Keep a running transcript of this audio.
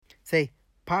Say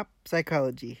pop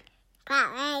psychology.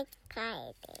 Pop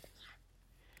psychology.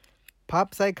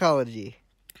 Pop psychology.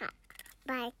 Pop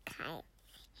psychology.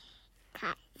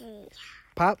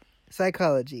 Pop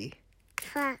psychology.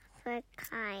 Pop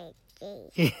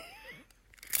psychology.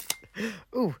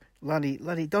 Ooh,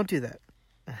 Lonnie, don't do that.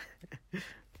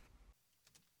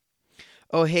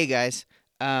 Oh, hey guys.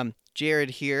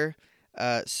 Jared here.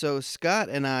 So Scott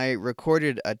and I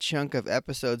recorded a chunk of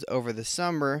episodes over the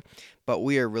summer, but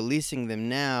we are releasing them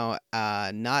now,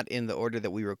 not in the order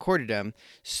that we recorded them.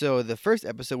 So the first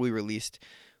episode we released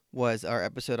was our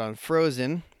episode on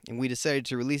Frozen, and we decided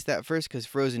to release that first because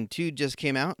Frozen 2 just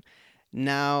came out.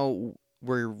 Now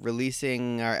we're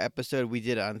releasing our episode we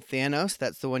did on Thanos.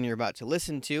 That's the one you're about to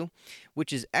listen to,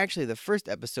 which is actually the first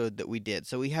episode that we did.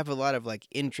 So we have a lot of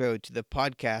intro to the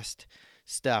podcast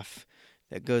stuff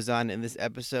that goes on in this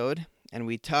episode, and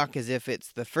we talk as if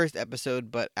it's the first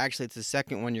episode, but actually it's the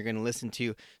second one you're going to listen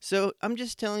to. So I'm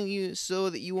just telling you so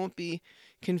that you won't be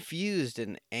confused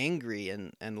and angry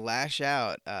and lash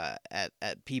out at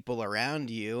people around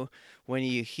you when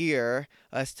you hear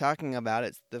us talking about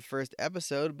it's the first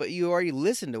episode, but you already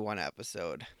listened to one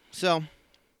episode. So,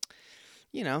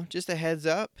 just a heads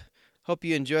up. Hope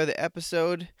you enjoy the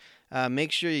episode.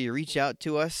 Make sure you reach out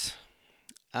to us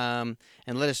and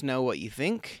let us know what you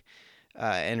think,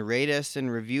 and rate us and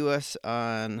review us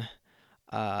on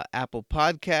Apple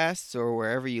Podcasts or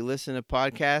wherever you listen to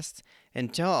podcasts,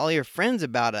 and tell all your friends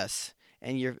about us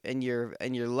and your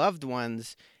loved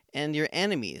ones and your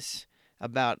enemies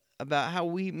about how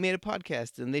we made a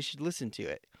podcast and they should listen to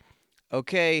it.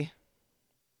 Okay.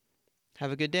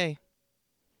 Have a good day.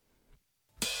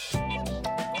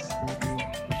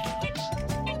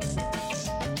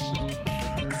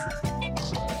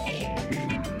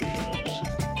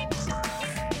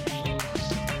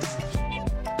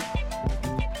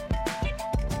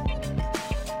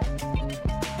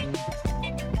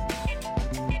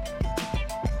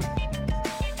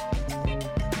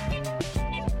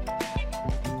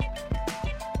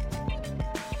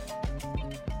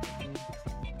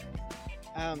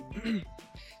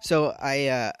 So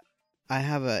I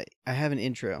have an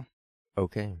intro.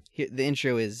 Okay. Here, the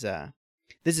intro is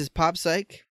this is Pop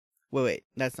Psych. Wait,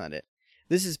 that's not it.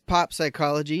 This is Pop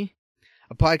Psychology,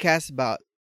 a podcast about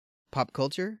pop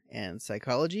culture and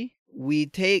psychology. We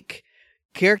take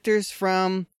characters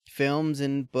from films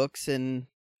and books and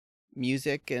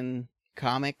music and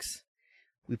comics.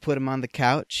 We put them on the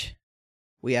couch.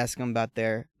 We ask them about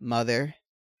their mother.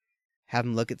 Have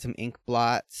them look at some ink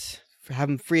blots. Have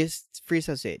them free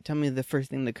associate. Tell me the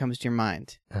first thing that comes to your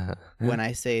mind when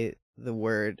I say the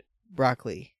word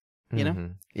broccoli. You know?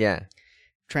 Yeah.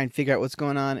 Try and figure out what's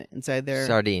going on inside there.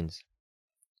 Sardines.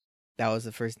 That was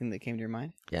the first thing that came to your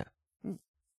mind? Yeah.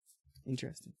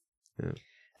 Interesting. Yeah.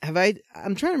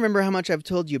 I'm trying to remember how much I've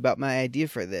told you about my idea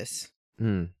for this.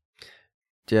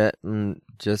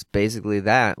 Just basically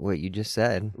that, what you just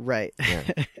said. Right.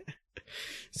 Yeah.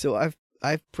 So I've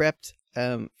prepped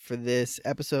for this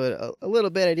episode a little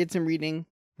bit. I did some reading,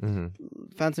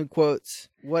 found some quotes.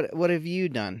 What have you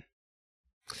done?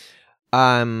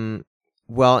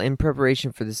 Well, in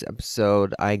preparation for this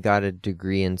episode, I got a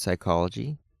degree in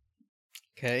psychology.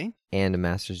 Okay. And a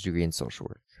master's degree in social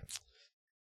work.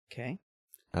 Okay.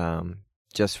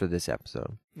 Just for this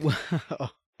episode. Wow.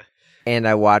 And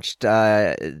I watched,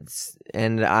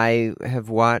 and I have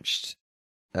watched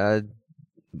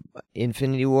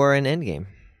Infinity War and Endgame.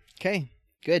 Okay,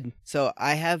 good. So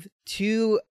I have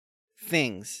two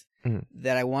things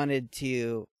that I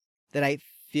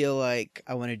feel like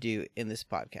I want to do in this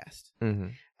podcast.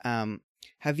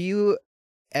 Have you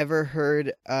ever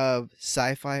heard of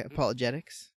sci-fi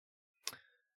apologetics?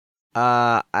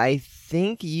 I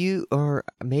think you, or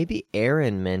maybe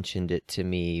Aaron mentioned it to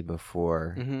me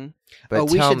before. But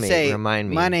remind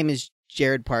me. My name is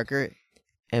Jared Parker.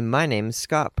 And my name is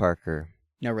Scott Parker.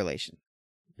 No relation.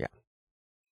 Yeah.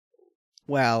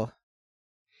 Well,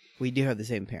 we do have the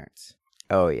same parents.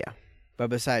 Oh, yeah. But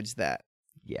besides that,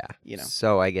 yeah.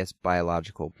 So I guess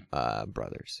biological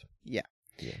brothers. Yeah.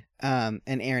 Yeah.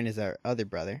 And Aaron is our other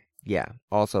brother. Yeah.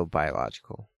 Also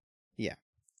biological. Yeah.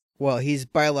 Well, he's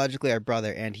biologically our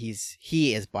brother, and he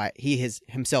is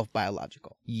himself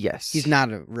biological. Yes. He's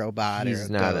not a robot or a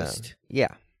ghost.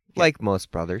 Yeah. Like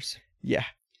most brothers. Yeah.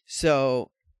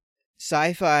 So,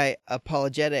 sci-fi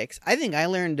apologetics, I think I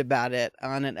learned about it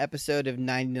on an episode of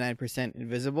 99%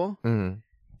 Invisible.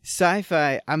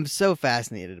 Sci-fi, I'm so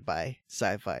fascinated by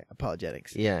sci-fi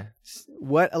apologetics. Yeah.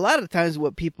 A lot of times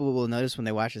what people will notice when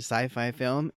they watch a sci-fi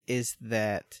film is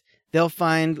that they'll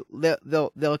kind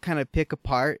of pick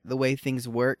apart the way things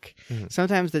work.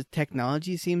 Sometimes the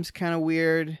technology seems kind of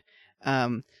weird.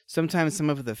 Sometimes some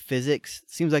of the physics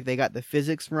seems like they got the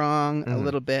physics wrong a Mhm.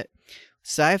 little bit.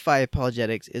 Sci-fi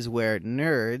apologetics is where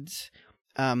nerds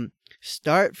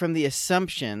start from the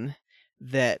assumption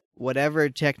that whatever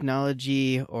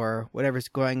technology or whatever's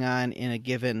going on in a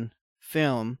given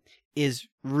film is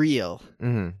real,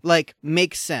 Mhm. like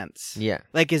makes sense, Yeah.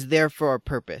 like is there for a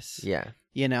purpose, Yeah.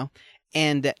 you know,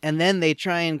 and then they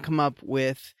try and come up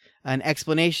with an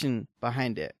explanation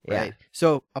behind it, right? Yeah.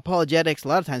 So apologetics, a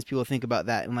lot of times people think about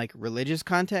that in like religious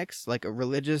contexts, like a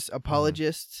religious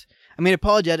apologists. I mean,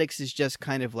 apologetics is just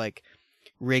kind of like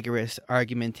rigorous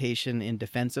argumentation in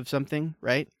defense of something,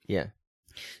 right? Yeah.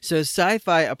 So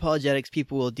sci-fi apologetics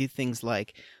people will do things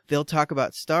like they'll talk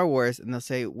about Star Wars and they'll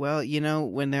say, well, you know,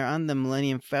 when they're on the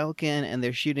Millennium Falcon and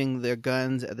they're shooting their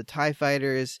guns at the TIE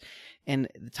fighters and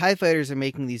the TIE fighters are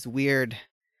making these weird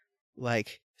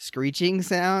like screeching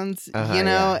sounds, you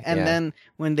know, yeah, and yeah. then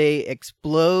when they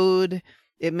explode,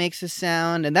 it makes a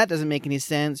sound, and that doesn't make any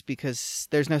sense because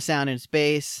there's no sound in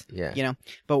space, Yeah. you know.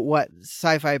 But what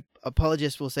sci-fi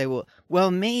apologists will say,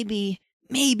 well, maybe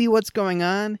what's going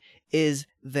on is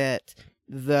that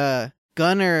the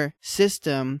gunner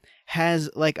system has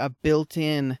like a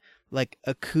built-in like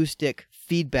acoustic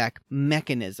feedback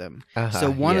mechanism. So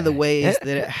one of the ways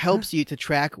that it helps you to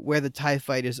track where the TIE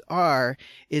fighters are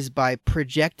is by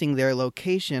projecting their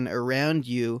location around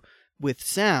you with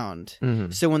sound.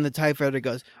 Mhm. So when the TIE fighter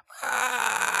goes,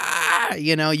 "Ah,"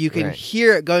 you know, you can Right.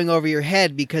 hear it going over your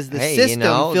head because the Hey, system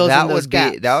fills that in those would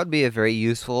gaps. be that would be a very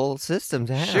useful system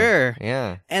to have. Sure.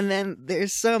 Yeah. And then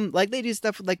there's some, like, they do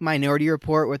stuff with, like, Minority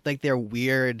Report with, like, their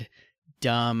weird,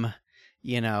 dumb,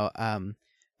 you know,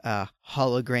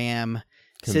 hologram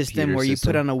system Computer where you put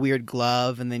system. on a weird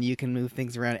glove and then you can move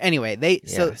things around. Anyway,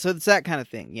 so it's that kind of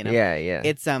thing, you know? Yeah. Yeah.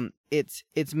 It's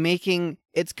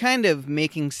kind of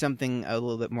making something a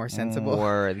little bit more sensible.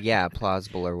 Or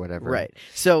plausible or whatever. Right.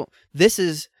 So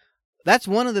that's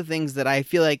one of the things that I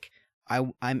feel like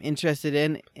I'm interested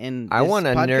in I this want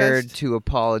a podcast. nerd to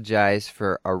apologize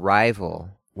for Arrival,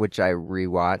 which I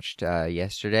rewatched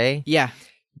yesterday. Yeah.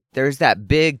 There's that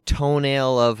big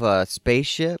toenail of a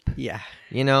spaceship, Yeah.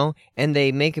 you know, and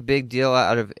they make a big deal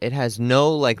out of it. Has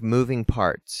no like moving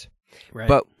parts, Right.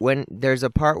 but when there's a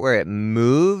part where it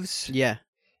moves yeah.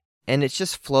 and it's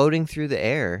just floating through the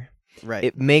air, Right.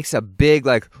 it makes a big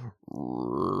like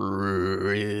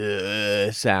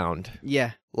sound,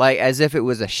 yeah. like as if it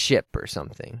was a ship or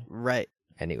something. Right.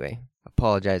 Anyway,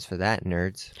 apologize for that,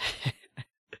 nerds.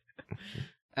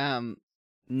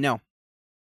 No.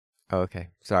 Oh, okay,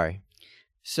 sorry.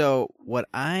 So what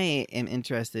I am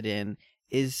interested in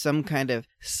is some kind of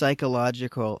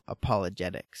psychological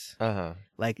apologetics,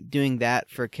 like doing that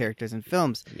for characters in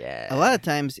films. Yeah. A lot of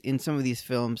times in some of these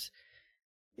films,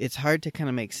 it's hard to kind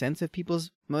of make sense of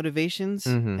people's motivations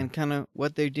and kind of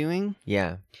what they're doing.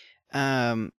 Yeah.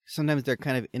 Sometimes they're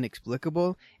kind of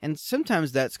inexplicable, and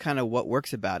sometimes that's kind of what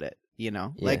works about it, you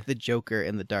know, Yeah. like the Joker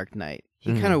in The Dark Knight.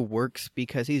 He kind of works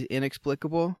because he's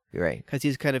inexplicable, Right. because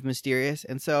he's kind of mysterious,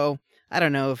 and so I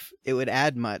don't know if it would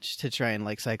add much to try and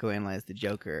like psychoanalyze the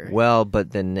Joker. Well,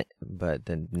 but the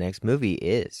next movie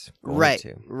is going right,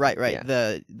 to. right. Yeah.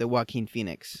 The Joaquin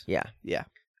Phoenix. Yeah.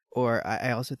 Or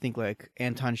I also think like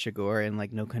Anton Chigurh in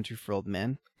like No Country for Old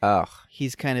Men. Oh.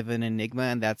 He's kind of an enigma,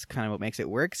 and that's kind of what makes it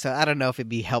work. So I don't know if it'd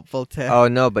be helpful to. Oh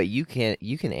no, but you can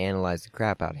analyze the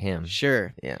crap out of him.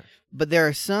 Sure. Yeah. But there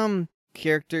are some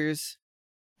characters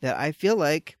that I feel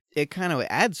like it kind of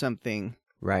adds something,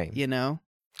 Right. you know,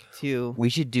 to. We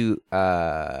should do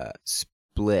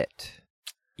Split.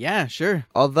 Yeah, sure.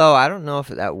 Although I don't know if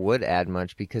that would add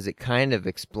much because it kind of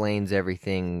explains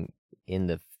everything in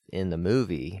the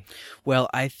movie. Well,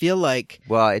 I feel like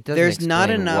Well, it doesn't there's explain not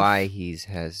enough why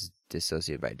has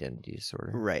dissociative identity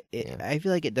disorder. right. Yeah. I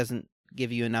feel like it doesn't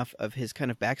give you enough of his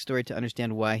kind of backstory to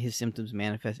understand why his symptoms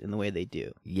manifest in the way they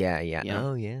do. Yeah, yeah. You know?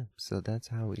 Oh, yeah. So that's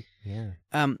how we. Yeah.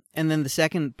 And then the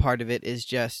second part of it is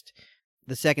just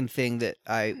the second thing that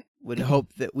I would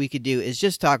hope that we could do is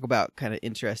just talk about kind of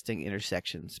interesting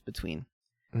intersections between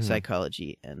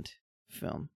psychology and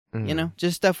film. You know,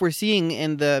 just stuff we're seeing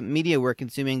in the media we're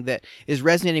consuming that is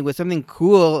resonating with something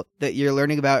cool that you're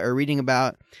learning about or reading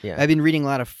about. Yeah. I've been reading a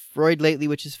lot of Freud lately,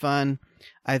 which is fun.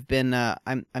 I've been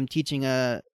I'm teaching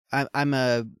I'm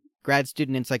a grad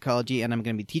student in psychology, and I'm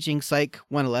going to be teaching Psych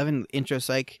 111, Intro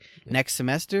Psych, next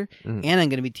semester, and I'm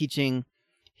going to be teaching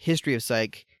History of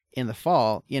Psych in the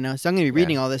fall. You know, so I'm going to be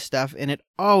reading all this stuff, and it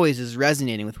always is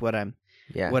resonating with what I'm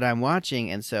watching,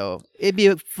 and so it'd be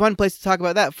a fun place to talk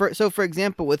about that. For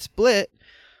example, with Split,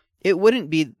 it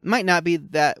might not be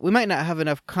that we might not have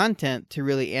enough content to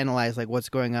really analyze like what's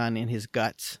going on in his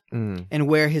guts and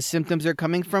where his symptoms are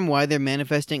coming from, why they're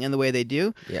manifesting in the way they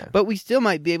do. Yeah. But we still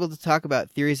might be able to talk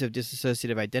about theories of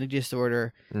dissociative identity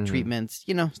disorder, treatments,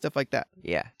 stuff like that.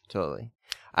 Yeah, totally.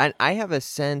 I have a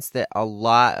sense that a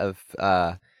lot of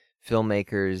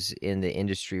filmmakers in the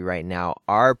industry right now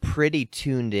are pretty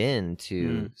tuned in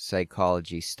to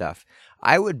psychology stuff.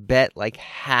 I would bet like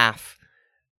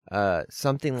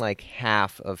something like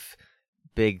half of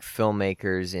big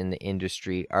filmmakers in the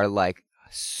industry are like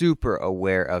super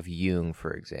aware of Jung,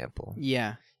 for example.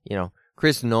 Yeah.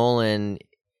 Chris Nolan,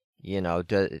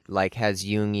 has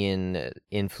Jungian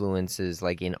influences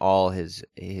like in all his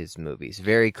movies,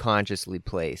 very consciously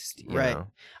placed. Right.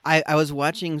 I was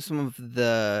watching some of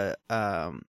the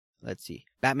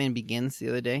Batman Begins the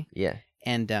other day. Yeah.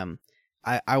 And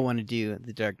I want to do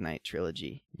the Dark Knight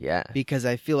trilogy. Yeah. Because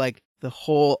I feel like the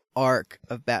whole arc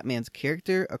of Batman's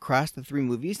character across the 3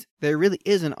 movies, there really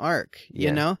is an arc,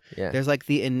 Yeah. There's like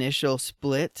the initial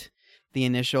split, the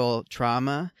initial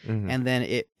trauma, and then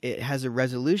it has a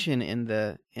resolution in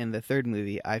the 3rd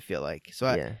movie, I feel like. So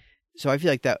I feel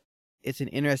like that it's an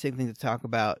interesting thing to talk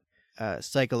about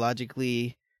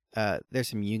psychologically. There's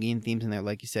some Jungian themes in there,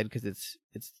 like you said, because it's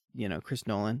Chris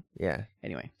Nolan. Yeah.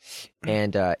 Anyway.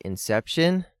 And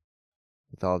Inception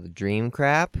with all the dream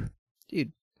crap.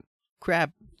 Dude,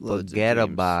 crap loads Forget of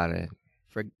dreams. about it.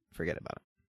 Forget about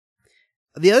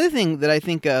it. The other thing that I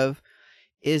think of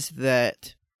is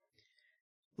that,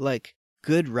 like,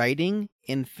 good writing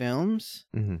in films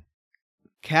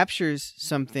captures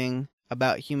something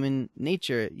about human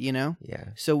nature, Yeah.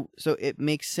 So it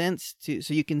makes sense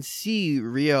so you can see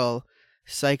real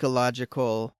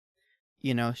psychological,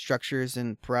 structures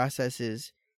and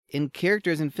processes in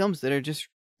characters in films that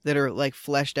are like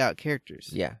fleshed out characters.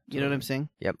 Yeah. You know what I'm saying?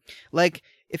 Yep. Like,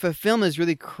 if a film is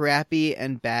really crappy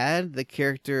and bad, the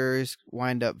characters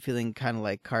wind up feeling kind of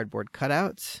like cardboard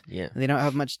cutouts. Yeah. They don't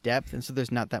have much depth, and so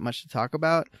there's not that much to talk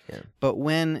about. Yeah. But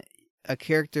when a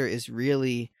character is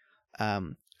really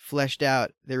fleshed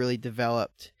out, they're really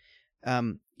developed,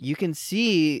 you can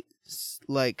see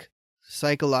like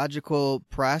psychological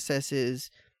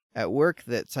processes at work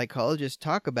that psychologists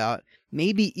talk about,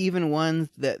 maybe even ones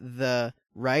that the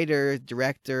writer,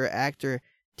 director, actor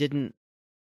didn't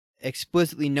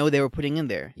explicitly know they were putting in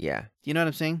there. Yeah. You know what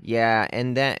I'm saying? Yeah,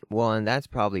 and that's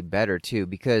probably better too,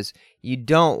 because you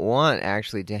don't want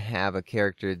actually to have a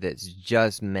character that's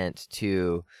just meant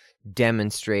to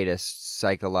demonstrate a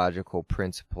psychological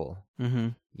principle.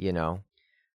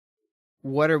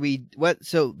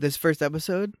 So this first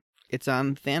episode, it's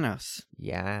on Thanos.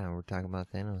 Yeah, we're talking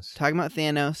about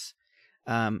Thanos.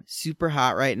 Super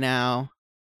hot right now.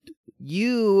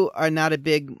 You are not a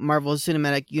big Marvel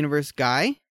Cinematic Universe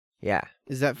guy. Yeah.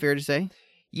 Is that fair to say?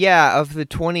 Yeah, of the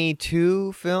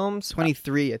 22 films,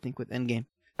 23, I think, with Endgame.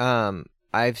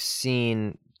 I've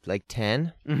seen like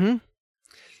 10. Mm-hmm.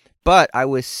 But I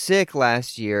was sick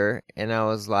last year, and I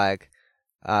was like,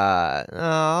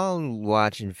 I'll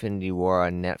watch Infinity War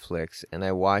on Netflix, and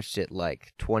I watched it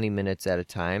like 20 minutes at a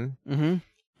time. Mm-hmm.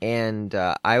 And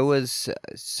I was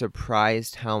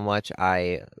surprised how much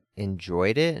I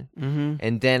enjoyed it. Mm-hmm.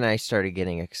 And then I started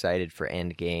getting excited for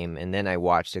Endgame, and then I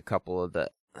watched a couple of the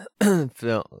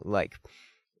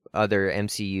other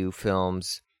MCU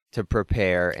films to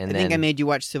prepare. And I think I made you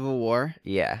watch Civil War.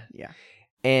 Yeah. Yeah.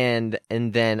 And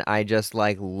then I just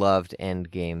like loved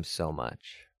Endgame so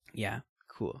much. Yeah.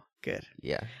 Cool. Good.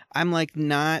 Yeah. I'm like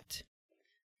not.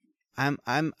 I'm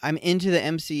into the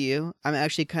MCU. I'm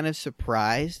actually kind of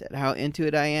surprised at how into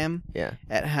it I am. Yeah.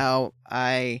 At how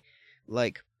I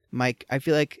like Mike. I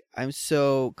feel like I'm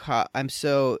so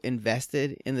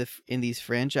invested in these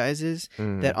franchises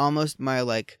that almost my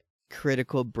like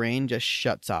critical brain just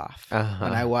shuts off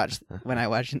when I watch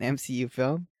an MCU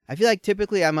film. I feel like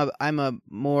typically I'm a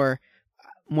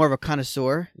more of a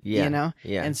connoisseur, Yeah.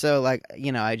 And so like,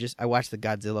 I watched the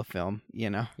Godzilla film,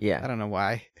 Yeah. I don't know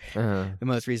why, the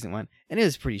most recent one, and it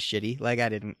was pretty shitty. Like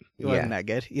it wasn't that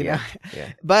good, know.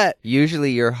 Yeah. But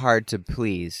usually you're hard to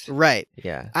please. Right.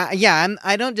 Yeah.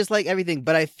 I don't just like everything,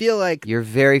 but I feel like you're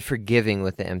very forgiving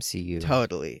with the MCU.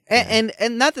 Totally. And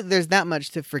not that there's that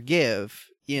much to forgive,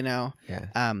 Yeah.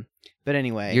 But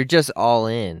anyway, you're just all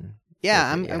in.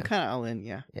 Yeah, I'm kind of all in.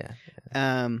 Yeah.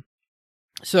 Yeah.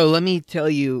 So let me tell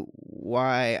you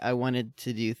why I wanted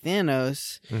to do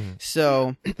Thanos. Mm-hmm.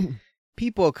 So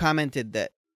people commented that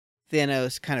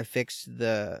Thanos kind of fixed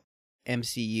the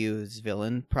MCU's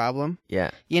villain problem.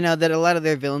 Yeah. That a lot of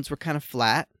their villains were kind of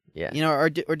flat. Yeah. Or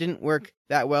didn't work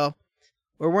that well,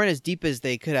 or weren't as deep as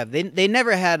they could have. They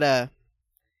never had a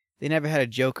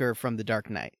Joker from The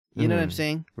Dark Knight. You know what I'm Mhm.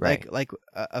 saying? Right. Like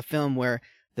a film where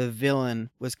the villain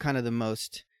was kind of the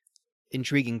most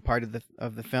intriguing part of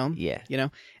the film. Yeah. You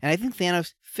know, and I think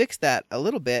Thanos fixed that a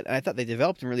little bit, and I thought they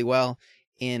developed him really well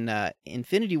in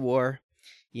Infinity War.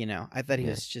 You know, I thought he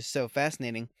Yeah. was just so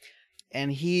fascinating,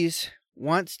 and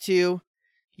wants to,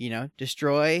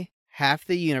 destroy half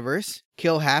the universe,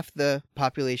 kill half the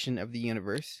population of the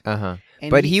universe. Uh-huh.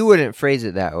 And But he wouldn't phrase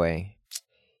it that way.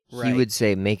 He Right. would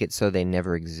say, make it so they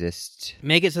never exist.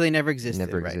 make it so they never existed.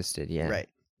 Never right. existed, yeah. Right.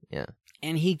 Yeah.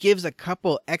 And he gives a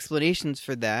couple explanations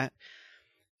for that.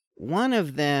 One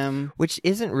of them, Which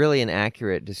isn't really an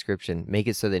accurate description. Make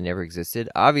it so they never existed.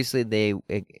 Obviously, they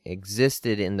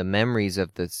existed in the memories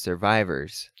of the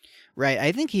survivors. right,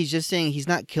 I think he's just saying he's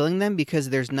not killing them because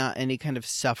there's not any kind of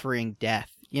suffering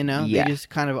death, Yeah. They just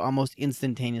kind of almost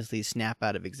instantaneously snap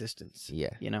out of existence, Yeah.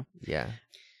 Yeah.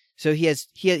 So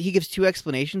he gives two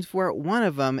explanations for it. One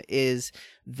of them is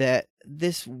that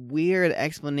this weird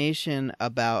explanation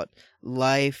about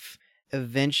life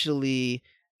eventually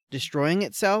destroying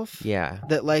itself. Yeah.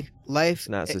 That like life It's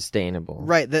not sustainable.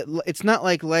 right, that it's not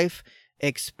like life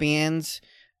expands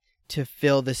to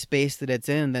fill the space that it's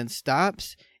in and then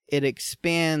stops. It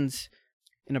expands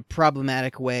in a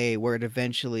problematic way where it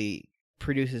eventually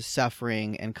produces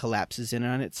suffering and collapses in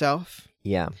on itself.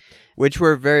 Yeah. Which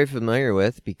we're very familiar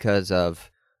with because of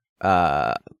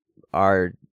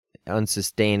our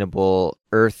unsustainable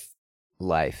Earth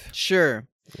life. Sure.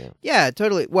 Yeah. Yeah,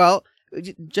 totally. Well,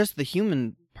 just the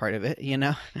human part of it,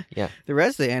 Yeah. The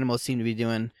rest of the animals seem to be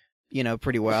doing,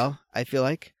 pretty well, I feel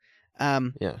like.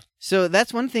 Yeah. So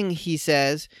that's one thing he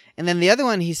says, and then the other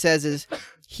one he says is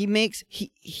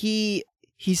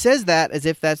he says that as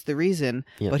if that's the reason,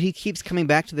 Yeah. but he keeps coming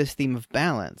back to this theme of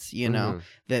balance, Mhm.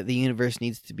 that the universe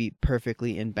needs to be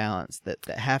perfectly in balance, that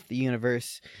half the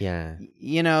universe, Yeah.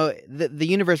 the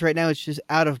universe right now is just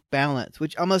out of balance,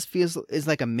 which almost feels is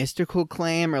like a mystical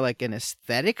claim or like an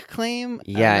aesthetic claim. I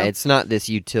don't Yeah, know. it's not this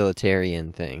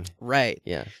utilitarian thing. Right.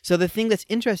 Yeah. So the thing that's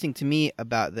interesting to me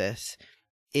about this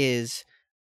is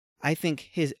I think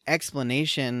his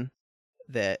explanation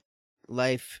that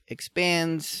life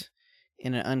expands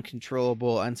in an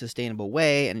uncontrollable, unsustainable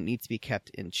way and it needs to be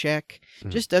kept in check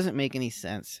just doesn't make any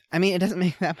sense. I mean, it doesn't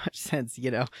make that much sense,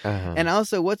 Uh-huh. And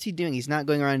also, what's he doing? He's not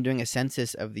going around doing a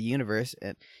census of the universe.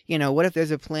 And, what if there's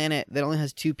a planet that only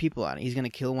has 2 people on it? He's going to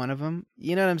kill one of them?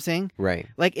 You know what I'm saying? Right.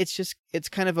 Like, it's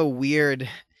kind of a weird...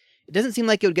 It doesn't seem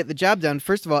like it would get the job done,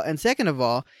 first of all. And second of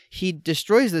all, he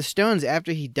destroys the stones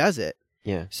after he does it.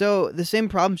 Yeah. So the same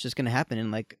problem's just going to happen in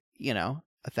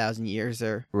 1,000 years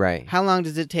or... Right. How long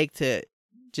does it take to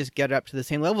just get up to the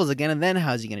same levels again? And then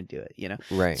how's he going to do it,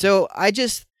 Right. So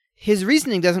his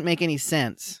reasoning doesn't make any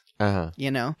sense, Uh-huh.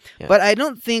 Yeah. But I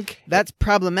don't think that's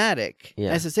problematic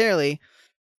Yeah. necessarily.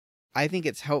 I think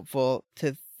it's helpful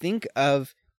to think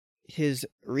of his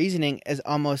reasoning as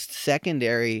almost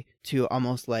secondary to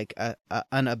almost like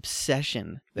an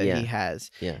obsession that Yeah. he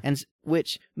has, Yeah. and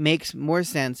which makes more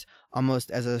sense almost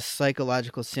as a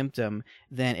psychological symptom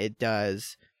than it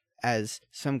does as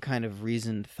some kind of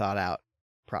reasoned, thought out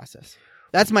process.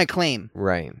 That's my claim.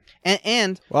 Right.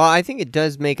 And Well, I think it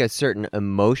does make a certain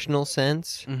emotional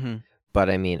sense, mhm, but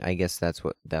I mean, I guess that's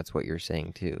what you're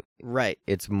saying too. right.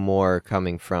 It's more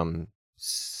coming from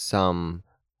some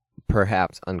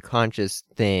perhaps unconscious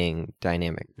thing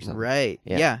dynamic or something. Right.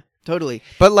 Yeah. Yeah, totally.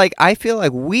 But like, I feel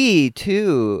like we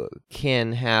too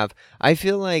can have. I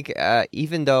feel like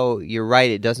even though you're right,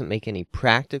 it doesn't make any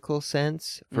practical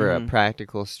sense for a Mhm.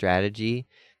 practical strategy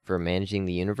for managing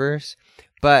the universe.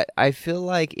 But I feel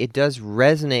like it does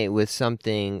resonate with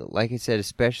something, like I said,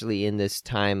 especially in this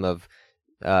time of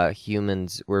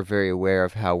humans. We're very aware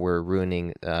of how we're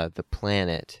ruining the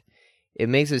planet. It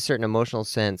makes a certain emotional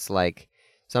sense. Like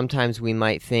sometimes we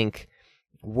might think,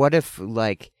 what if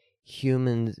like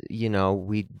humans,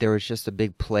 there was just a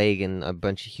big plague and a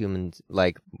bunch of humans,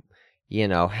 like,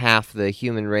 half the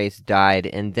human race died,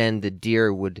 and then the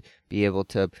deer would be able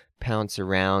to pounce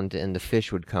around and the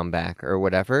fish would come back or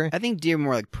whatever. I think deer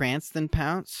more like prance than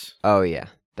pounce. Oh yeah,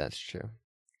 that's true.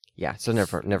 Yeah, so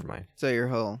never mind. So your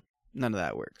whole none of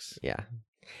that works. Yeah.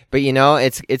 But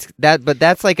it's that, but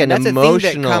that's like an That's emotional. a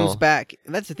theme that comes back.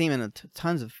 That's a theme in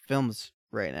tons of films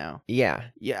right now. Yeah.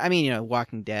 Yeah, I mean,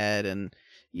 Walking Dead, and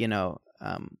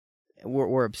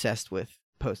we're obsessed with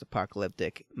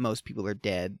post-apocalyptic, most people are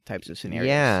dead types of scenarios.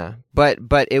 Yeah,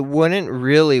 but it wouldn't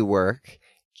really work,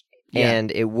 Yeah.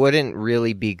 and it wouldn't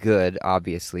really be good,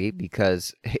 obviously,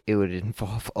 because it would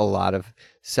involve a lot of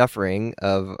suffering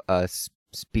of a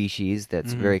species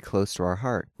that's Mhm. very close to our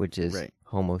heart, which is Right.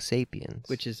 Homo sapiens.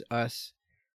 Which is us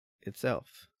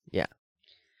itself. Yeah.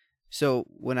 So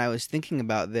when I was thinking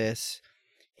about this,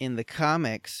 in the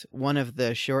comics, one of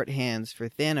the shorthands for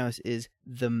Thanos is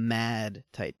the Mad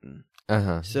Titan.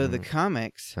 So the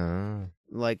comics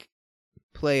like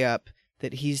play up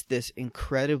that he's this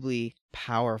incredibly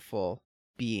powerful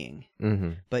being,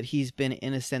 but he's been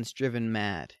in a sense driven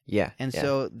mad. Yeah. And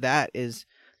so that is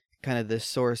kind of the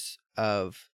source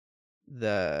of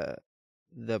the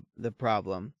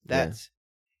problem. That's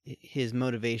his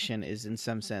motivation is in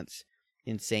some sense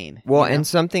insane. Well, you know? and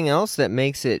something else that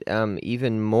makes it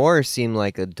even more seem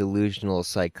like a delusional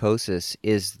psychosis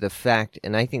is the fact,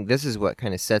 and I think this is what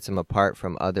kind of sets him apart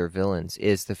from other villains,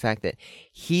 is the fact that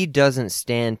he doesn't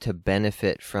stand to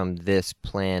benefit from this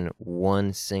plan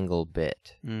one single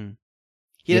bit.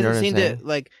 He doesn't seem to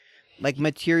like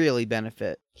materially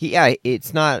benefit.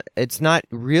 It's not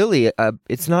really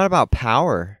it's not about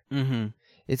power.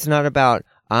 It's not about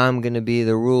I'm going to be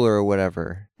the ruler or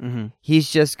whatever.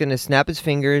 He's just going to snap his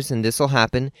fingers and this will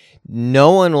happen.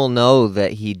 No one will know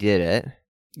that he did it.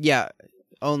 Yeah,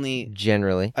 only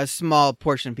generally a small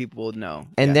portion of people will know.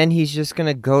 And then he's just going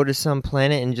to go to some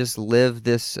planet and just live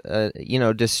this,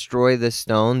 destroy the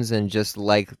stones and just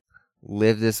like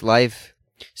live this life.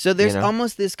 So there's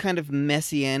almost this kind of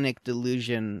messianic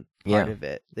delusion part of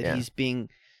it, that he's being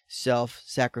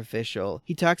self-sacrificial.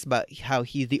 He talks about how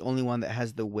he's the only one that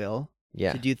has the will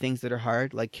to do things that are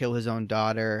hard, like kill his own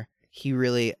daughter. He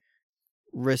really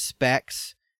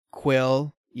respects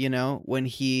Quill,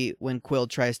 when Quill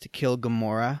tries to kill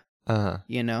Gamora,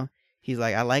 he's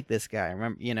like, I like this guy,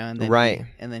 remember, and then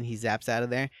and then he zaps out of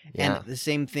there. And the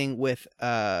same thing with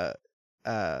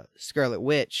Scarlet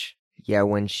Witch. Yeah,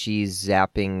 when she's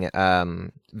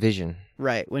zapping Vision.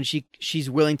 Right, when she's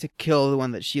willing to kill the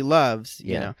one that she loves,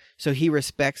 you know. So he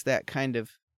respects that kind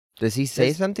of. Does he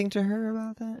say something to her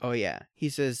about that? Oh yeah, he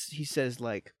says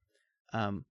like,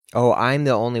 "Oh, I'm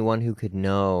the only one who could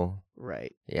know."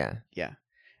 Right. Yeah. Yeah.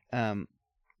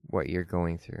 What you're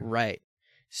going through. Right.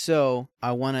 So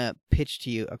I want to pitch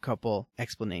to you a couple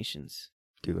explanations.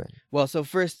 Do it. Well, so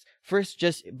first,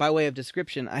 just by way of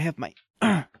description, I have my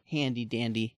handy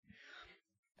dandy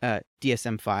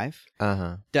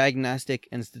DSM-5, Diagnostic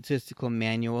and Statistical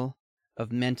Manual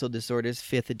of Mental Disorders,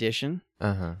 5th edition.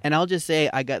 And I'll just say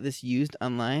I got this used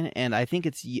online, and I think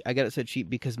I got it so cheap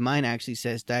because mine actually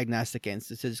says Diagnostic and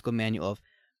Statistical Manual of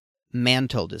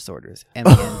Mental Disorders,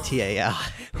 M-E-N-T-A-L.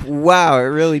 Wow, it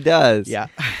really does. Yeah.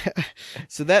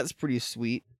 So that's pretty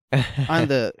sweet. On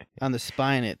the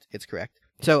spine, it's correct.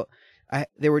 So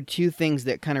there were two things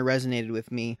that kind of resonated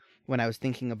with me when I was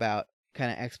thinking about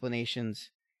kind of explanations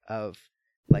of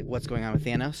like what's going on with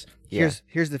Thanos.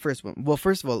 Here's the first one. Well,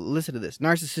 first of all, listen to this: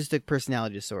 narcissistic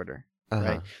personality disorder.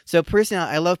 Right. So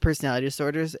I love personality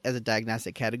disorders as a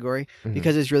diagnostic category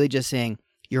because it's really just saying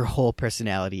your whole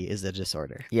personality is a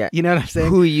disorder. Yeah. You know what I'm saying?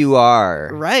 Who you are.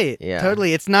 Right. Yeah.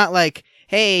 Totally. It's not like,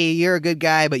 hey, you're a good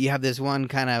guy, but you have this one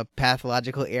kind of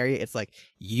pathological area. It's like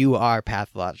you are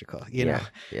pathological. You know.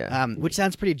 Yeah. Which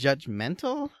sounds pretty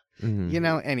judgmental.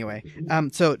 Anyway.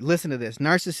 So listen to this.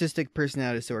 Narcissistic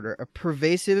personality disorder, a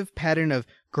pervasive pattern of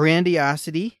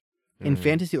grandiosity in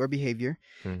fantasy or behavior,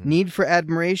 need for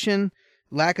admiration,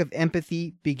 lack of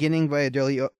empathy, beginning by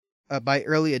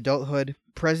early adulthood,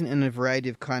 present in a variety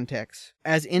of contexts,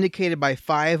 as indicated by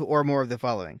 5 or more of the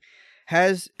following.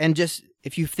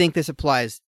 If you think this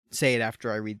applies, say it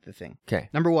after I read the thing. Okay.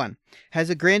 Number 1, has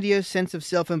a grandiose sense of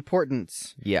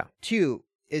self-importance. Yeah. 2,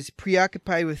 is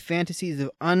preoccupied with fantasies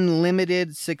of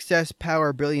unlimited success,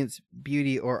 power, brilliance,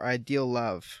 beauty, or ideal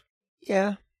love.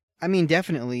 Yeah. I mean,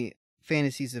 definitely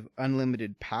fantasies of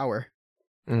unlimited power.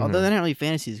 Although they're not really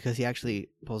fantasies because he actually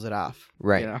pulls it off.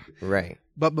 Right. Right.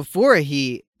 But before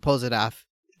he pulls it off,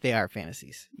 they are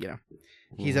fantasies.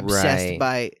 He's obsessed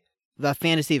by the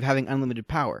fantasy of having unlimited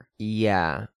power.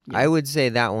 Yeah. I would say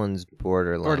that one's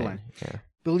borderline. Yeah.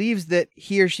 Believes that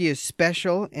he or she is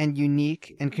special and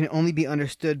unique and can only be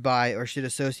understood by or should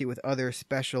associate with other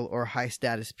special or high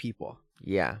status people.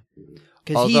 Yeah.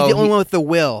 Because he's the only one with the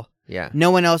will. Yeah. No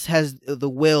one else has the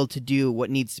will to do what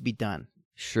needs to be done.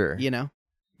 Sure.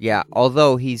 Yeah,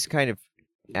 although he's kind of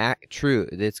true.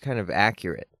 It's kind of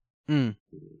accurate.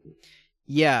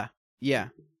 Yeah.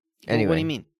 Anyway. What do you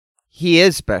mean? He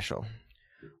is special.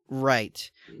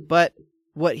 Right. But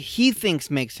what he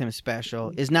thinks makes him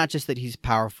special is not just that he's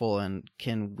powerful and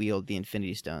can wield the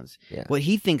Infinity Stones. Yeah. What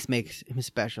he thinks makes him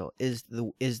special is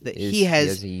that he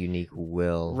has a unique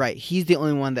will. Right. He's the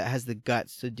only one that has the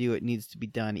guts to do what needs to be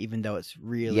done, even though it's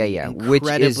really incredibly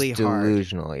which is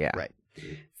delusional. Hard. Yeah. Right.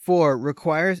 4,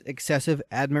 requires excessive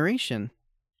admiration.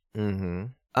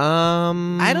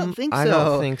 I don't think so. I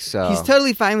don't think so. He's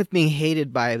totally fine with being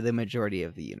hated by the majority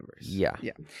of the universe. Yeah.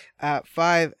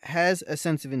 5, has a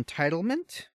sense of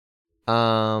entitlement.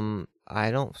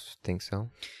 I don't think so.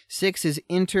 6 is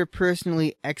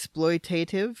interpersonally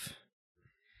exploitative.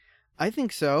 I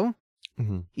think so.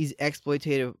 Mm-hmm. He's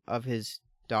exploitative of his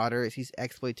daughters. He's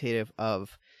exploitative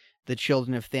of the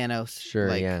children of Thanos. Sure,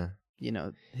 like, yeah. You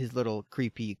know, his little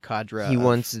creepy cadre. He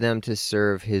wants them to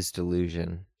serve his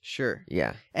delusion. Sure.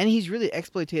 Yeah. And he's really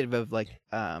exploitative of like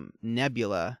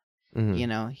Nebula. Mhm. You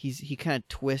know, he kind of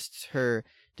twists her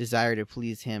desire to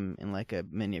please him in like a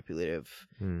manipulative,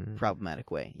 problematic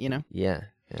way. You know. Yeah.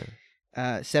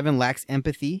 7 lacks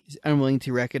empathy. Is unwilling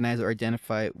to recognize or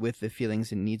identify with the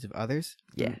feelings and needs of others.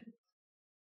 Yeah.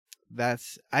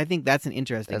 I think that's an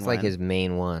interesting. That's one. like his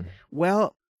main one.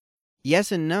 Well,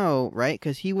 yes and no, right?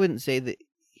 Because he wouldn't say that.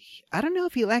 I don't know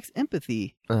if he lacks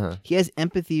empathy. Uh-huh. He has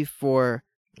empathy for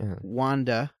Uh-huh.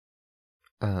 Wanda.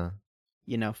 Uh-huh.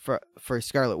 You know, for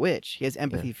Scarlet Witch, he has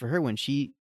empathy for her when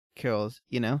she kills.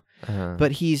 You know, Uh-huh.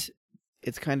 but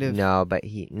it's kind of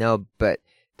but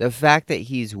the fact that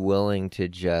he's willing to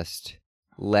just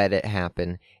let it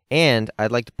happen, and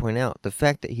I'd like to point out the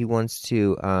fact that he wants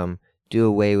to do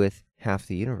away with half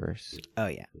the universe. Oh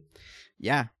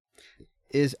yeah,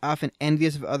 is often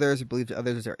envious of others or believes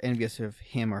others are envious of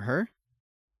him or her.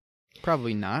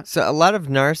 Probably not. So a lot of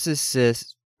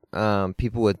narcissists,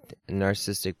 people with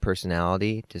narcissistic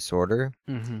personality disorder,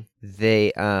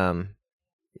 they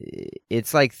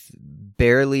it's like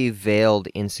barely veiled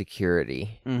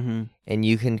insecurity. And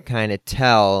you can kind of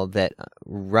tell that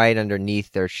right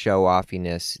underneath their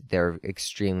show-offiness, they're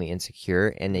extremely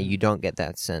insecure, and you don't get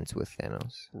that sense with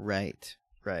Thanos. Right.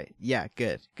 Yeah,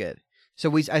 good.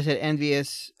 So I said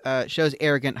envious, shows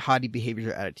arrogant, haughty behaviors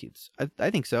or attitudes. I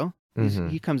think so.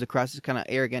 He comes across as kind of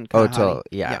arrogant, kind of haughty.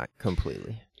 Yeah,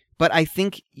 completely. But I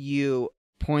think you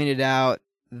pointed out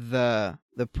the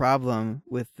problem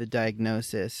with the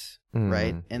diagnosis,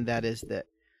 right? And that is that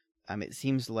it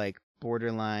seems like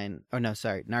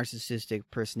narcissistic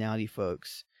personality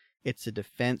folks, it's a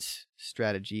defense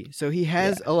strategy. So he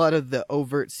has a lot of the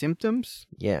overt symptoms,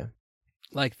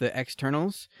 like the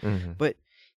externals,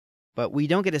 but we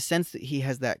don't get a sense that he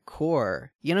has that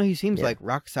core. You know, he seems like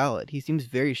rock solid. He seems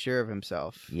very sure of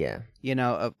himself. Yeah. You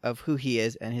know, of who he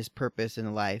is and his purpose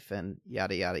in life and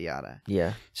yada, yada, yada.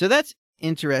 Yeah. So that's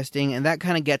interesting, and that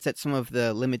kind of gets at some of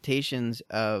the limitations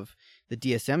of the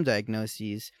DSM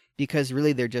diagnoses, because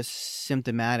really they're just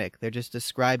symptomatic. They're just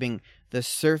describing the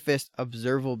surface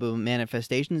observable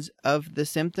manifestations of the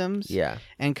symptoms,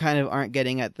 and kind of aren't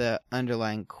getting at the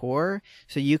underlying core.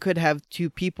 So you could have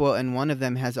two people and one of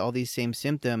them has all these same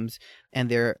symptoms, and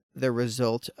they're the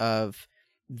result of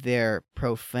their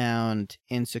profound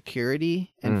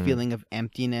insecurity and feeling of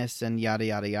emptiness and yada,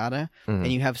 yada, yada. And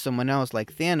you have someone else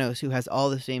like Thanos who has all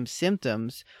the same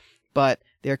symptoms, but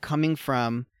they're coming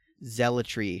from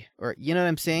zealotry, or you know what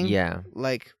I'm saying? Yeah.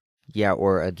 Like,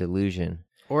 or a delusion.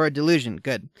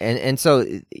 Good. And so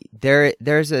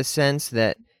there's a sense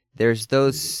that there's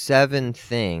those 7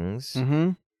 things.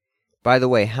 By the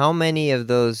way, how many of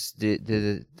those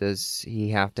does he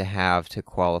have to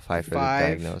qualify for 5. the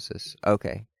diagnosis?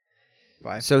 Okay.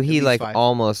 5. So he like 5.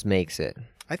 almost makes it.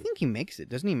 I think he makes it.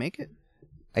 Doesn't he make it?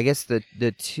 I guess the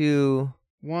 2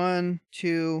 1,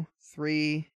 2,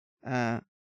 3,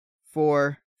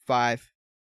 4, 5,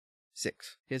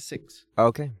 6. His 6.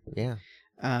 Okay. Yeah.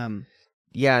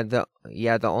 The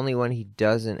only one he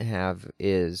doesn't have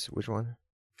is which one?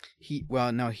 He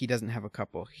doesn't have a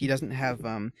couple. He doesn't have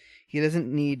he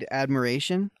doesn't need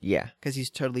admiration. Yeah. Because he's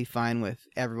totally fine with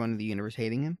everyone in the universe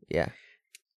hating him. Yeah.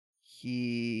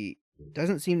 He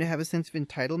doesn't seem to have a sense of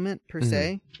entitlement per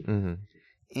se.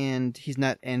 And he's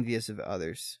not envious of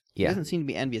others. He doesn't seem to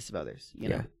be envious of others, you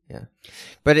know. Yeah.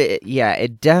 But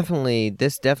this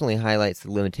definitely highlights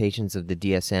the limitations of the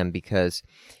DSM, because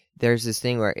there's this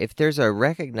thing where if there's a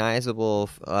recognizable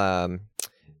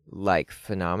like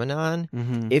phenomenon,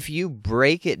 if you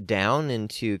break it down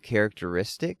into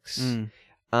characteristics,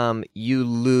 you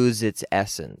lose its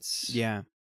essence. Yeah.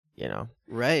 You know?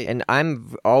 Right. And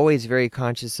I'm always very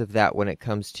conscious of that when it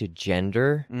comes to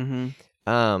gender.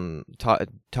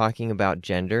 Talking about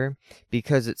gender,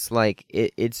 because it's like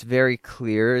it's very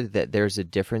clear that there's a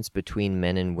difference between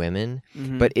men and women.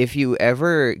 But if you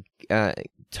ever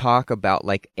talk about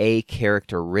like a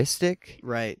characteristic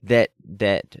that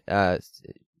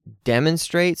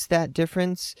demonstrates that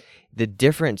difference, the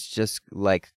difference just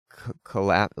like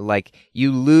collapse. Like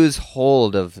you lose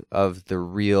hold of the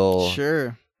real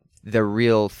the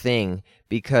real thing,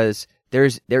 because there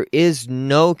is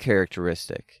no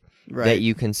characteristic that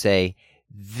you can say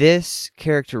this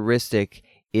characteristic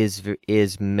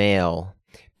is male,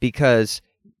 because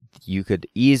you could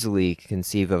easily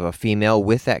conceive of a female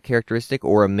with that characteristic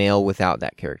or a male without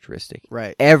that characteristic.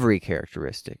 Right. Every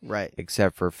characteristic, Right.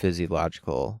 except for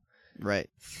physiological Right.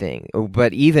 thing.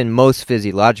 But even most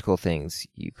physiological things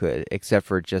you could, except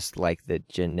for just like the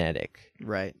genetic,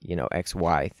 Right.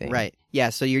 XY thing. Right. Yeah.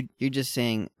 So you're just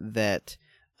saying that.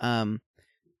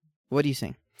 What are you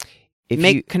saying?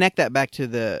 Connect that back to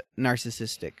the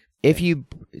narcissistic.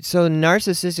 So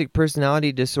narcissistic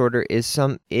personality disorder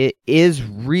it is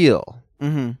real.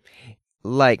 Mm-hmm.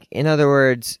 Like, in other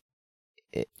words,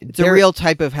 It's a real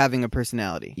type of having a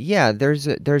personality. Yeah, there's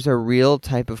a real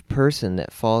type of person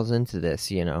that falls into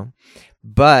this,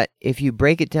 But if you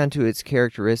break it down to its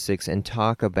characteristics and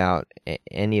talk about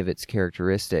any of its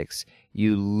characteristics,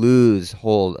 you lose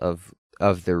hold of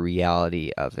the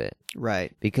reality of it.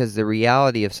 Right. Because the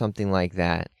reality of something like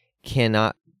that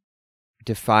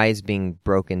defies being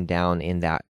broken down in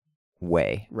that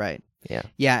way. Right. Yeah.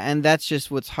 Yeah, and that's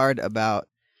just what's hard about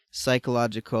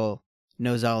psychological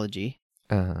nosology.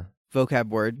 Uh-huh. Vocab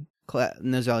word.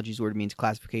 Nosology's word means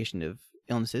classification of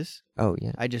illnesses. Oh,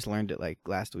 yeah. I just learned it like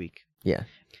last week. Yeah.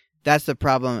 That's the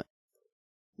problem.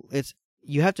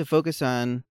 You have to focus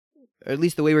on, or at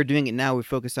least the way we're doing it now, we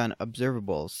focus on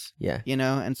observables. Yeah.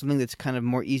 And something that's kind of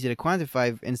more easy to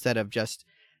quantify instead of just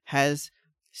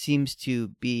seems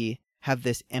to have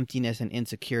this emptiness and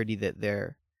insecurity that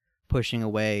they're pushing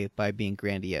away by being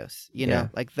grandiose.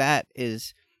 Like that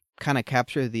is kind of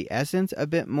capture the essence a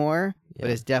bit more, but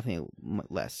it's definitely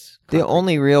less concrete. The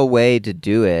only real way to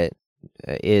do it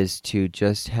is to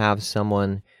just have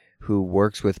someone who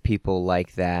works with people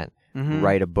like that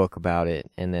write a book about it,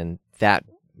 and then that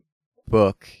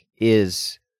book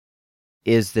is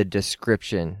the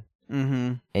description,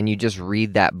 and you just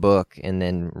read that book and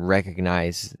then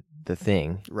recognize the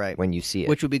thing right when you see it.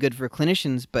 Which would be good for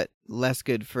clinicians, but less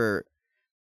good for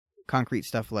concrete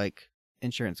stuff like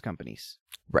insurance companies.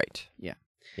 Right. Yeah.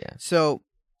 Yeah. So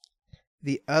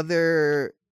the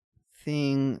other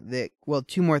thing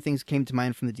two more things came to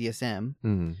mind from the DSM.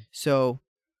 Mm-hmm. So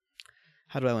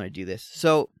how do I want to do this?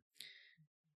 So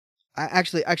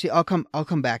I'll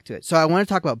come back to it. So I want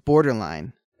to talk about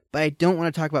borderline, but I don't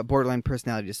want to talk about borderline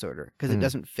personality disorder because it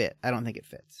doesn't fit. I don't think it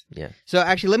fits. Yeah. So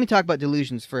actually, let me talk about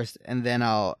delusions first, and then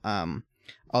I'll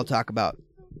talk about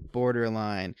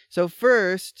borderline. So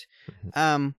first,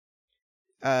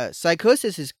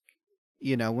 psychosis is,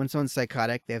 when someone's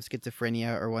psychotic, they have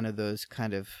schizophrenia or one of those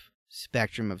kind of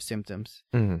spectrum of symptoms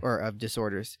or of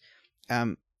disorders.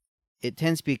 It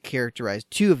tends to be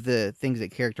characterized. Two of the things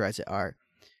that characterize it are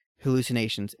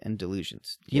hallucinations and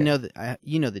delusions. You know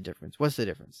the difference. What's the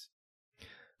difference?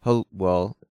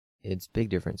 Well, it's big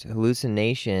difference.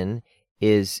 Hallucination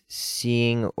is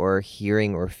seeing or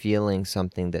hearing or feeling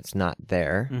something that's not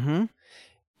there. Mm-hmm.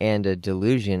 And a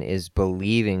delusion is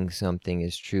believing something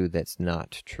is true that's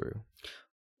not true.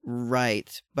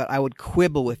 Right. But I would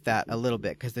quibble with that a little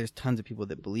bit because there's tons of people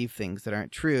that believe things that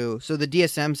aren't true. So the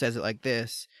DSM says it like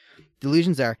this.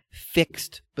 Delusions are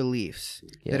fixed beliefs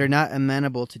that are not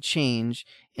amenable to change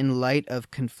in light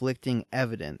of conflicting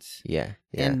evidence. Yeah.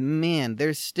 And man,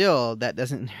 there's still, that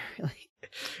doesn't really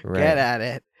get at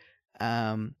it.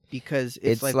 Because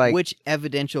it's like which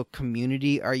evidential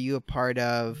community are you a part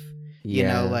of?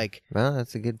 Yeah. Well,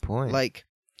 that's a good point. Like,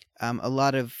 a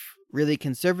lot of really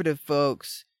conservative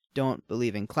folks don't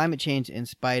believe in climate change in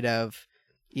spite of,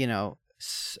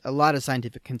 a lot of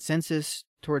scientific consensus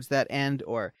towards that end.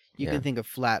 Or you can think of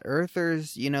flat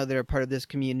earthers, that are part of this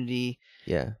community.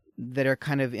 Yeah. That are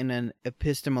kind of in an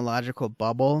epistemological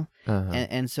bubble. Uh-huh.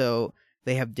 And so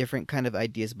they have different kind of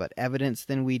ideas about evidence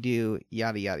than we do,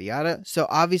 yada, yada, yada. So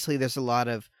obviously there's a lot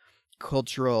of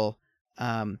cultural,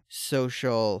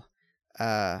 social,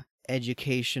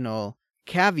 educational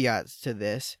caveats to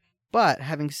this. But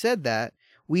having said that,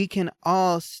 we can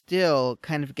all still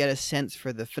kind of get a sense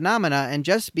for the phenomena. And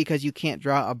just because you can't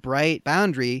draw a bright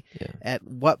boundary at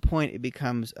what point it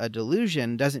becomes a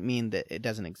delusion doesn't mean that it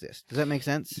doesn't exist. Does that make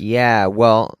sense? Yeah.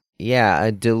 Well, yeah.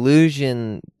 A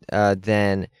delusion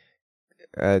then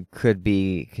could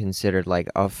be considered like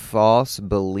a false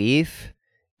belief,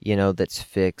 that's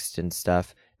fixed and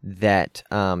stuff that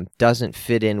doesn't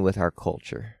fit in with our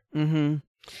culture. Mm-hmm.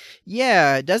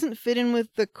 Yeah, it doesn't fit in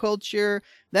with the culture.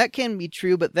 That can be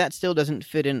true, but that still doesn't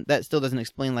fit in. That still doesn't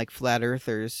explain like flat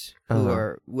earthers who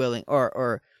are willing,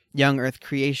 or young Earth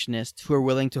creationists who are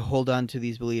willing to hold on to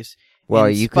these beliefs. Well,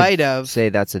 in you spite could of, say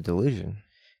that's a delusion.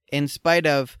 In spite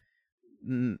of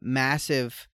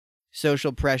massive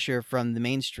social pressure from the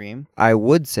mainstream. I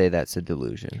would say that's a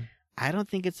delusion. I don't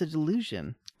think it's a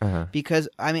delusion. Uh-huh. Because,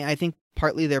 I think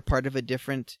partly they're part of a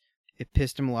different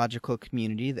epistemological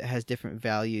community that has different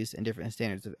values and different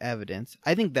standards of evidence.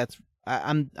 I think that's.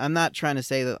 I'm not trying to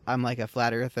say that I'm like a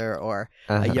flat earther or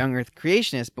a young Earth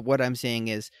creationist, but what I'm saying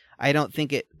is I don't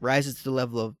think it rises to the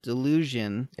level of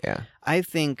delusion. Yeah. I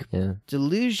think Yeah.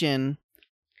 delusion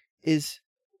is,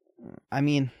 I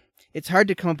mean, it's hard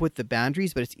to come up with the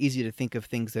boundaries, but it's easy to think of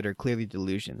things that are clearly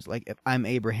delusions. Like if I'm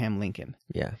Abraham Lincoln,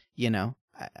 Yeah.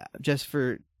 Just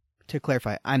to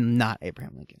clarify, I'm not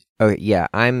Abraham Lincoln. Oh, yeah.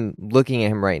 I'm looking at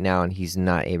him right now, and he's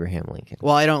not Abraham Lincoln.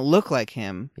 Well, I don't look like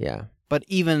him, Yeah. but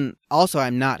even also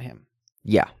I'm not him.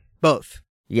 Yeah. Both.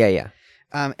 Yeah. Yeah.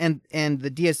 And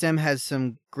the DSM has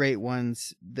some great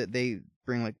ones that they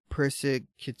bring, like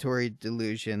persecutory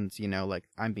delusions, like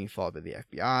I'm being followed by the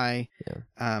FBI. Yeah.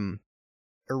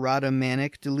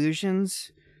 Erotomanic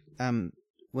delusions,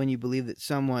 when you believe that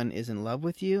someone is in love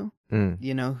with you,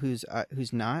 who's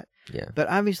not. Yeah. But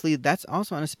obviously that's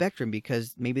also on a spectrum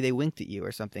because maybe they winked at you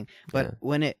or something. But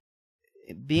when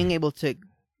being able to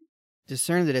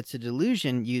discern that it's a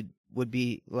delusion, you would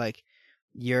be like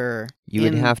you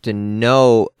would have to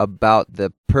know about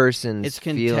the person's it's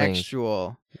feelings.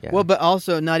 contextual. Yeah. Well, but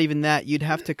also not even that. You'd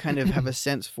have to kind of have a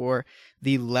sense for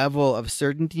the level of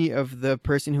certainty of the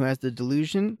person who has the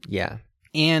delusion. Yeah.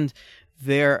 And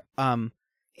their and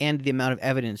the amount of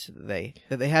evidence that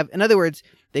they have. In other words,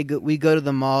 we go to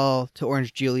the mall to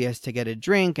Orange Julius to get a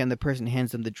drink, and the person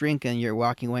hands them the drink, and you're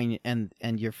walking away, and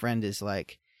your friend is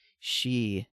like,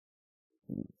 she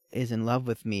is in love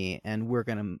with me, and we're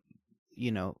gonna,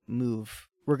 move.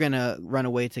 We're gonna run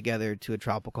away together to a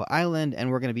tropical island,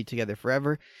 and we're gonna be together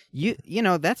forever.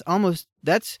 That's almost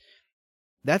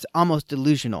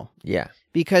delusional. Yeah.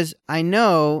 Because I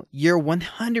know you're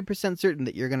 100% certain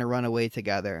that you're gonna run away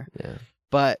together. Yeah.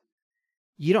 But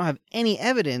you don't have any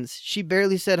evidence. She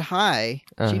barely said hi.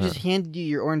 She just handed you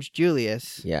your Orange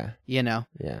Julius. Yeah. Yeah.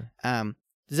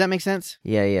 Does that make sense?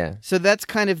 Yeah. Yeah. So that's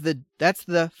kind of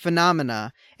the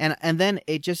phenomena, and then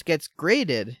it just gets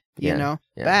graded,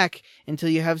 back until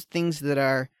you have things that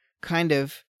are kind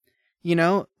of,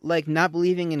 like not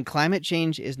believing in climate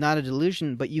change is not a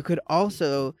delusion, but you could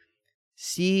also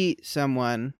see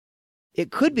someone.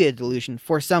 It could be a delusion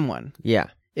for someone. Yeah.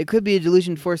 It could be a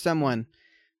delusion for someone.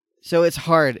 So it's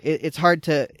hard. It's hard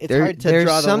to There's draw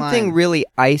the line. something really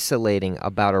isolating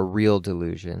about a real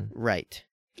delusion. Right.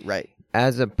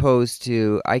 As opposed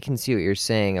to, I can see what you're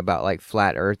saying about like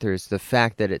flat earthers, the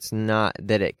fact that it's not,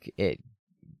 that it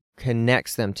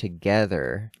connects them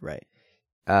together. Right.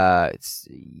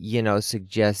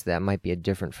 Suggests that might be a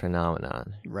different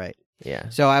phenomenon. Right. Yeah.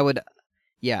 So I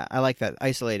like that,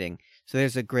 isolating. So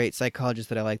there's a great psychologist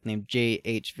that I like named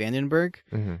J.H. Vandenberg.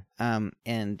 Mm-hmm.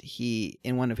 And he,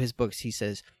 in one of his books, he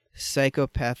says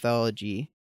psychopathology,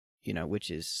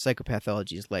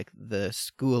 psychopathology is like the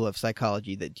school of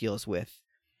psychology that deals with,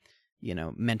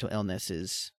 mental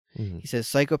illnesses. Mm-hmm. He says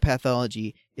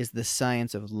psychopathology is the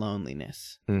science of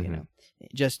loneliness. Mm-hmm.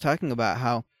 Just talking about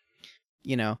how,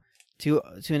 to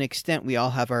an extent, we all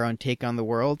have our own take on the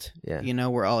world. Yeah.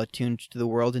 We're all attuned to the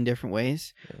world in different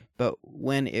ways. Yeah. But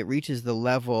when it reaches the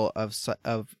level of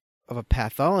a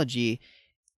pathology,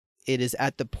 it is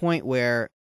at the point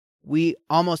where we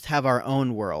almost have our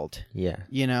own world. Yeah.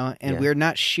 And we're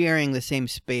not sharing the same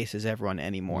space as everyone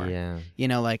anymore. Yeah.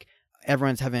 Like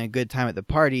everyone's having a good time at the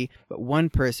party, but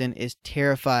one person is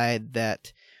terrified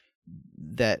that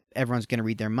everyone's going to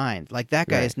read their mind. Like that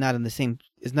guy is not in the same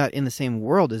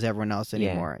world as everyone else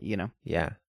anymore, Yeah.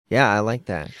 Yeah, I like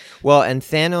that. Well, and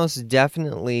Thanos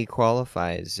definitely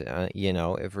qualifies,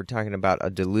 if we're talking about a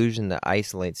delusion that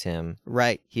isolates him.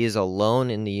 Right. He is alone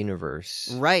in the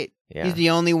universe. Right. Yeah. He's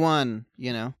the only one,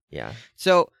 Yeah.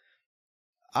 So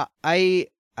I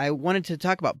wanted to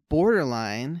talk about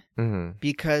borderline Mm-hmm.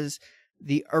 because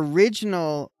the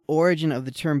original origin of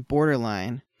the term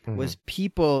borderline Mm-hmm. was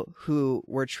people who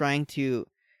were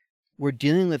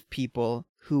dealing with people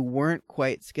who weren't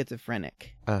quite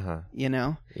schizophrenic, Uh-huh.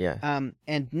 Yeah.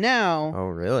 and now Oh,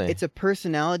 really? it's a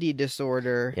personality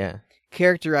disorder Yeah.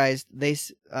 characterized.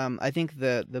 I think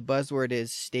the buzzword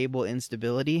is stable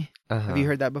instability. Uh-huh. Have you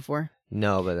heard that before?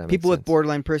 No, but that People makes with sense.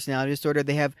 borderline personality disorder,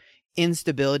 they have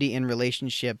instability in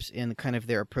relationships in kind of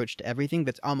their approach to everything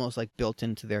that's almost like built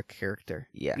into their character.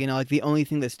 Yeah. Like the only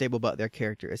thing that's stable about their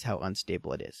character is how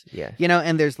unstable it is. Yeah.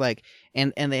 And there's like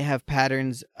and they have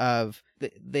patterns of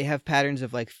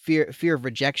like fear of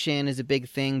rejection is a big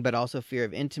thing, but also fear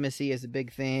of intimacy is a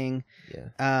big thing.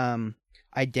 Yeah.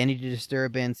 Identity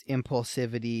disturbance,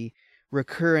 impulsivity,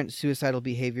 recurrent suicidal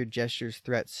behavior, gestures,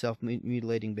 threats,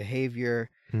 self-mutilating behavior,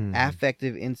 Mhm.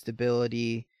 affective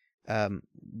instability,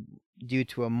 due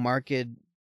to a marked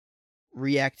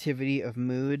reactivity of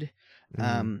mood,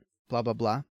 Mhm. blah, blah,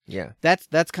 blah. Yeah. That's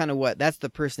that's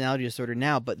the personality disorder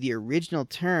now. But the original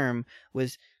term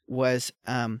was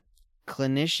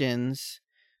clinicians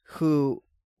who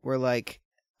were like,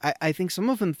 I think some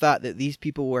of them thought that these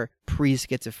people were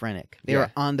pre-schizophrenic. They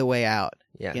were on the way out.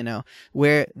 Yeah. You know,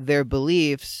 where their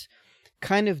beliefs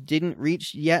kind of didn't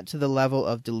reach yet to the level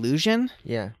of delusion.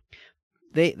 Yeah.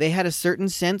 They had a certain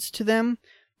sense to them,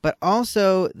 but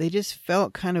also they just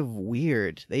felt kind of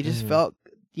weird. They just felt,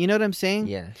 you know what I'm saying?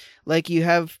 Yeah. Like you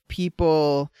have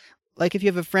people, like if you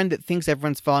have a friend that thinks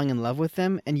everyone's falling in love with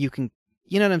them, and you can,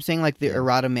 you know what I'm saying? Like the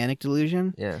erotomanic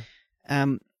delusion. Yeah.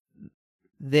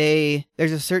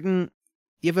 There's a certain,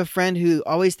 you have a friend who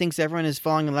always thinks everyone is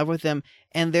falling in love with them,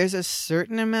 and there's a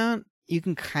certain amount you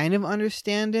can kind of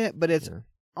understand it, but it's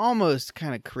almost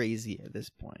kind of crazy at this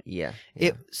point. Yeah.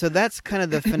 So that's kind of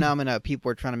the phenomena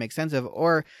people are trying to make sense of,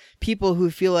 or people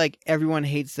who feel like everyone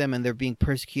hates them and they're being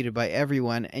persecuted by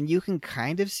everyone, and you can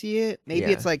kind of see it.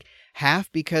 Maybe it's like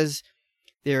half because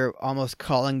they're almost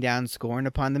calling down scorn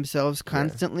upon themselves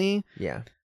constantly. Yeah.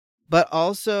 But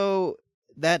also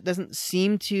that doesn't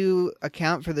seem to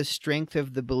account for the strength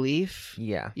of the belief.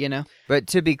 Yeah. You know? But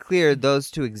to be clear,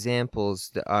 those two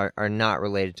examples are not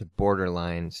related to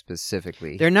borderline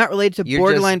specifically. They're not related to You're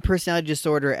borderline personality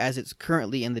disorder as it's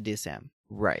currently in the DSM.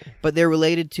 Right. But they're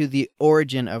related to the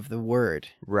origin of the word.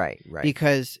 Right.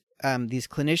 Because these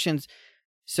clinicians...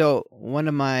 So one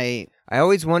of my... I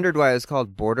always wondered why it was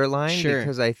called borderline, Sure.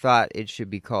 because I thought it should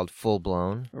be called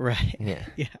full-blown. Right. Yeah.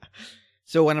 Yeah.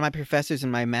 So one of my professors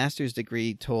in my master's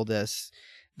degree told us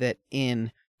that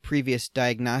in previous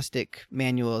diagnostic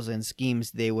manuals and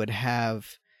schemes, they would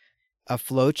have a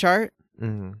flow chart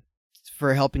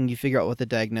for helping you figure out what the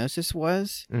diagnosis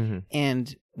was.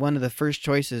 And one of the first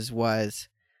choices was,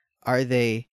 are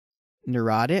they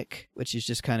neurotic, which is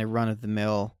just kind of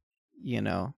run-of-the-mill, you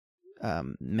know,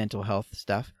 mental health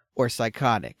stuff, or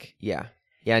psychotic. Yeah.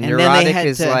 Yeah, And then neurotic they had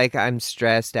is to- like I'm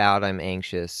stressed out, I'm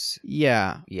anxious.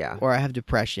 Yeah. Yeah. Or I have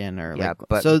depression, or Yeah, like,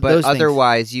 but so those things.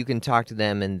 otherwise you can talk to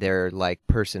them and their like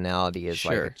personality is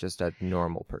Sure. like just a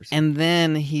normal person. And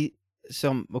then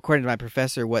so according to my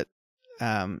professor, what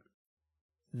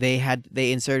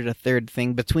they inserted a third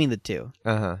thing between the two,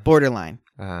 borderline.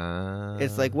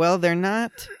 It's like, well, they're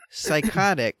not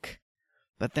psychotic,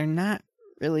 but they're not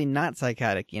really not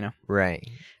psychotic, you know? right.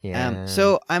 Yeah.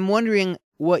 So I'm wondering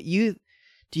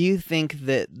do you think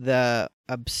that the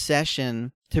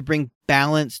obsession to bring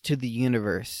balance to the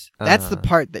universe, that's the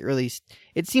part that really,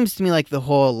 it seems to me like the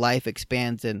whole life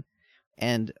expands and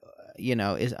you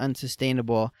know, is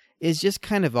unsustainable, is just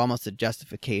kind of almost a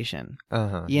justification.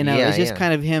 You know, it's just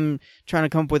kind of him trying to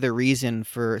come up with a reason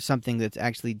for something that's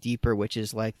actually deeper, which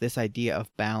is like this idea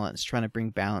of balance, trying to bring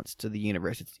balance to the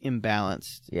universe. It's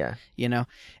imbalanced. Yeah. You know?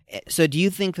 So do you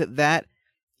think that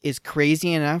is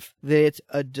crazy enough that it's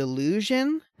a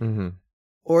delusion?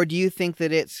 Or do you think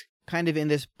that it's kind of in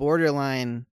this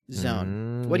borderline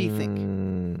zone? What do you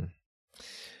think?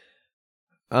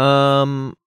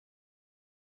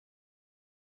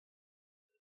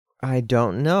 I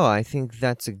don't know. I think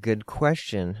that's a good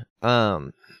question. I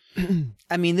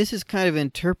mean, this is kind of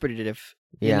interpretative,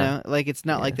 you know? Like, it's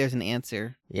not like there's an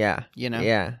answer, Yeah. you know?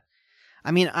 Yeah.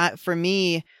 I mean, for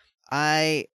me,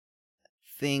 I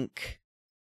think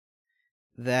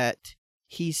that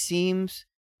he seems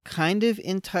kind of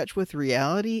in touch with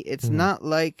reality. It's not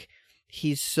like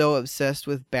he's so obsessed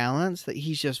with balance that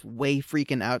he's just way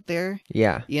freaking out there,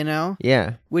 Yeah. you know?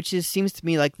 Yeah. Which seems to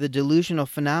me like the delusional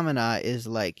phenomena is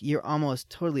like you're almost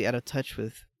totally out of touch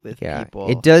with people.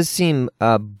 It does seem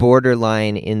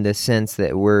borderline in the sense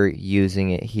that we're using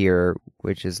it here,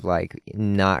 which is like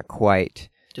not quite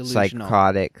Delusional.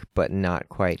 psychotic, but not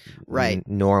quite Right.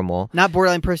 normal. Not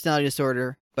borderline personality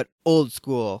disorder, but old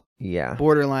school. Yeah.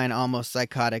 Borderline almost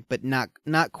psychotic, but not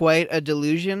quite a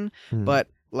delusion, but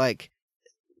like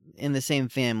in the same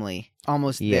family,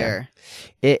 almost there.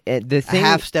 The A thing,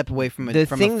 half step away from a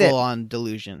thing that- full-on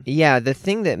delusion. Yeah, the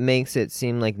thing that makes it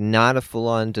seem like not a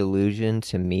full-on delusion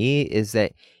to me is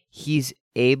that he's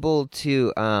able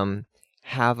to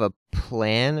have a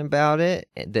plan about it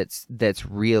that's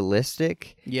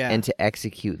realistic, and to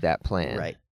execute that plan.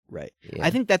 Right. Yeah. I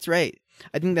think that's right.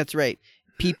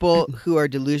 People who are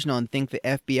delusional and think the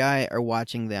FBI are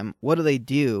watching them, what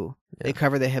do? They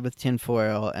cover their head with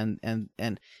tinfoil and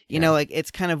you know, like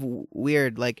it's kind of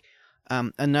weird. Like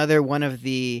another one of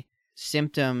the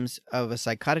symptoms of a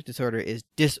psychotic disorder is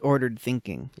disordered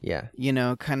thinking. Yeah. You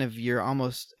know, kind of your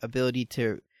almost ability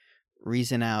to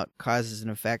reason out causes and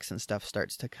effects and stuff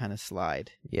starts to kind of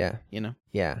slide. Yeah. You know?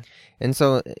 Yeah. And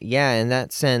so, yeah, in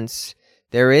that sense,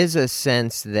 there is a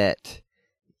sense that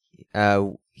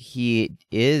he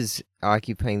is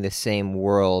occupying the same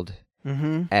world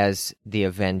Mm-hmm. as the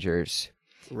Avengers.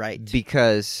 Right.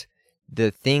 Because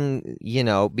the thing,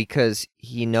 because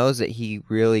he knows that he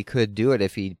really could do it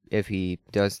if he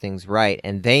does things right,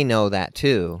 and they know that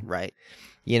too. Right.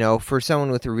 For someone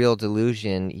with a real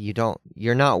delusion,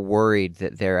 you're not worried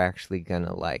that they're actually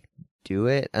gonna like do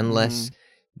it unless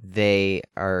they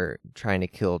are trying to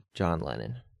kill John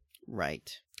Lennon.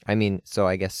 Right. I mean, so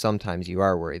I guess sometimes you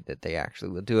are worried that they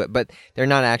actually will do it, but they're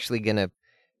not actually gonna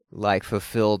like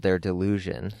fulfill their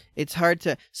delusion. It's hard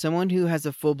to someone who has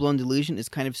a full-blown delusion is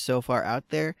kind of so far out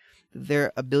there,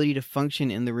 their ability to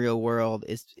function in the real world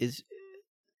is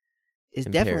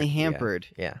definitely hampered.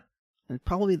 Yeah. And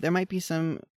probably there might be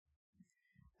some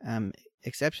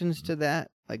exceptions to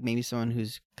that, like maybe someone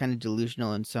who's kind of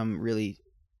delusional in some really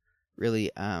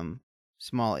really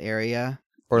small area,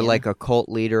 Or Yeah. like a cult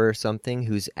leader or something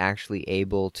who's actually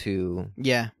able to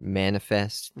yeah,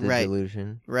 manifest the Right.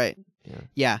 delusion. right,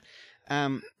 Yeah.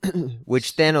 yeah,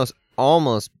 Which Thanos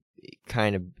almost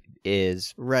kind of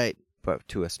is, right. but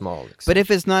to a small extent. But if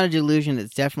it's not a delusion,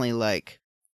 it's definitely like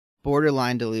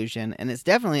borderline delusion, and it's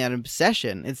definitely an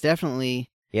obsession. It's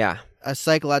definitely yeah. a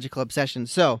psychological obsession.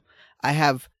 So I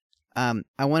have,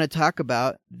 I want to talk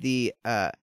about the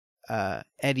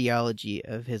etiology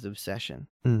of his obsession.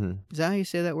 Mm-hmm. Is that how you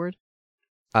say that word?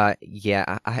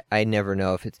 Yeah, I never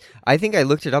know if it's... I think I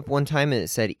looked it up one time and it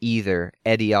said either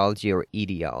etiology or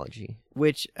etiology.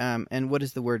 Which, and what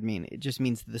does the word mean? It just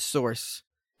means the source.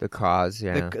 The cause,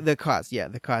 yeah. The cause, yeah,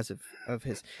 the cause of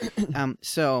his.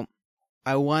 So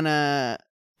I wanna,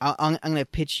 I'm gonna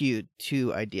pitch you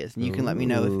two ideas, and you can let me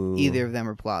know Ooh. if either of them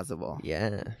are plausible.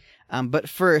 Yeah. But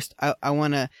first, I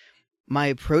wanna, my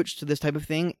approach to this type of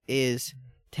thing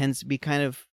tends to be kind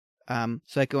of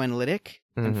psychoanalytic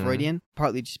and Mhm. Freudian,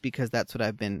 partly just because that's what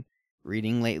I've been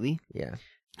reading lately. Yeah.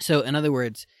 So in other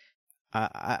words,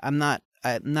 I'm not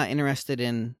interested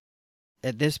in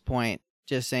at this point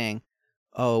just saying,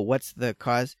 oh, what's the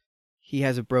cause? He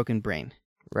has a broken brain.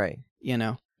 Right.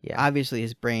 Yeah. Obviously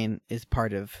his brain is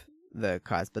part of the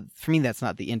cause, but for me that's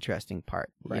not the interesting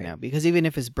part. Right. Because even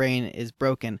if his brain is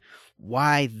broken,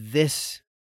 why this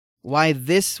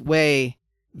way,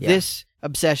 this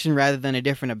obsession rather than a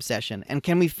different obsession? And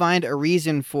can we find a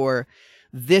reason for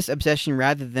this obsession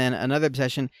rather than another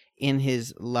obsession in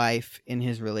his life, in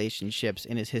his relationships,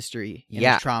 in his history, in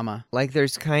his trauma? Like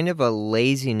there's kind of a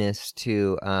laziness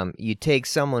to, you take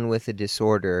someone with a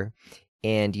disorder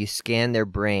and you scan their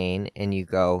brain and you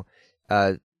go,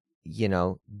 they're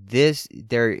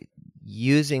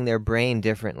using their brain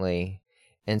differently.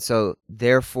 And so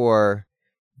therefore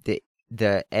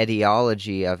the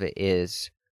etiology of it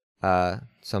is,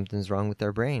 something's wrong with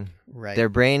their brain. Right. Their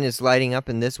brain is lighting up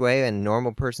in this way, and a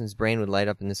normal person's brain would light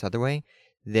up in this other way.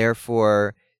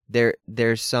 Therefore,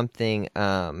 there's something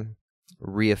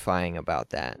reifying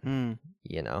about that.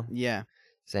 Yeah.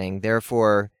 Saying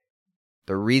therefore,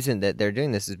 the reason that they're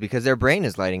doing this is because their brain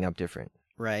is lighting up different.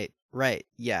 Right.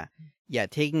 Yeah.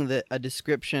 Taking a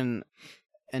description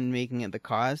and making it the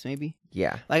cause, maybe.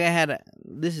 Yeah. Like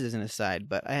this is an aside,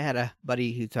 but I had a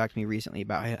buddy who talked to me recently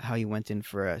about how he went in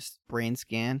for a brain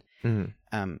scan,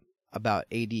 about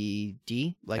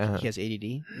ADD, like he has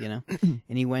ADD, and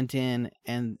he went in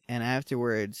and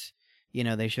afterwards,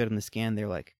 they showed him the scan. They're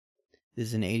like, "This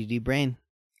is an ADD brain,"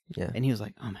 and he was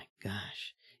like, "Oh my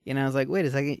gosh," I was like, "Wait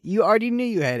a second, you already knew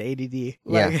you had ADD."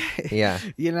 Like, yeah.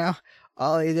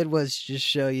 All he did was just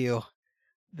show you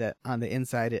that on the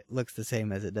inside it looks the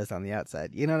same as it does on the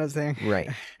outside. You know what I'm saying? Right.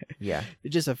 Yeah. It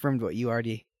just affirmed what you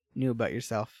already knew about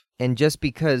yourself. And just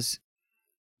because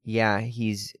his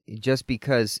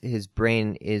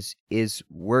brain is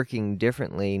working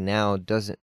differently now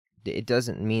doesn't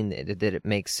mean that it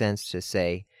makes sense to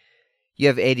say you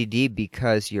have ADD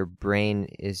because your brain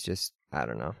is just, I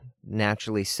don't know,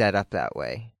 naturally set up that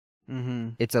way. Mm-hmm.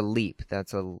 It's a leap.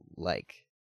 That's a leap.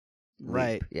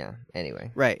 Right. Yeah. Anyway.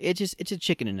 Right. It's a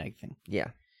chicken and egg thing. Yeah.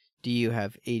 Do you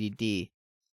have ADD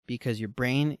because your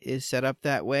brain is set up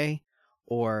that way,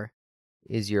 or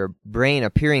is your brain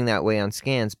appearing that way on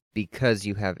scans because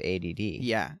you have ADD?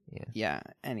 Yeah.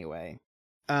 Anyway,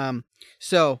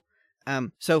 so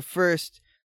first,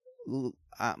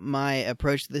 my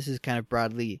approach to this is kind of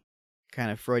broadly,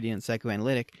 kind of Freudian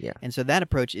psychoanalytic. Yeah. And so that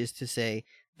approach is to say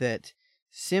that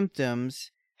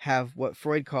symptoms have what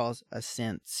Freud calls a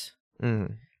sense.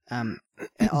 Mm-hmm. And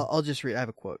I'll just read. I have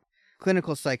a quote.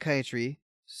 Clinical psychiatry.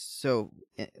 So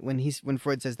when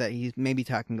Freud says that, he's maybe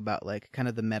talking about like kind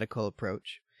of the medical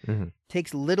approach. Mm-hmm.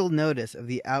 Takes little notice of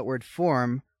the outward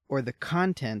form or the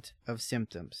content of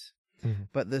symptoms. Mm-hmm.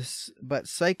 But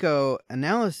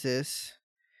psychoanalysis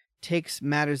takes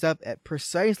matters up at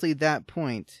precisely that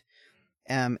point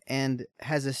and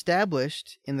has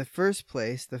established in the first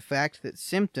place the fact that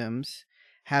symptoms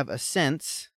have a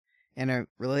sense and are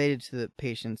related to the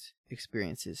patient's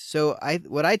experiences. So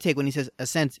what I take when he says a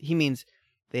sense, he means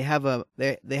they have a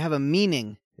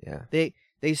meaning. Yeah.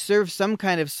 They serve some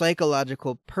kind of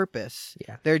psychological purpose.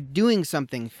 Yeah. They're doing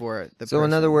something for the person. So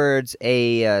in other words,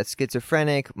 a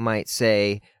schizophrenic might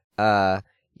say,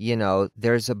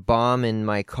 there's a bomb in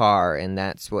my car, and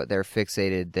that's what they're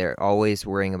fixated. They're always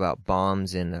worrying about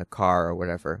bombs in a car or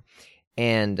whatever.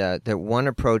 And the one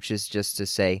approach is just to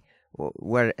say,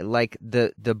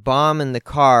 the bomb in the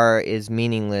car is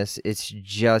meaningless. It's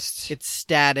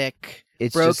static.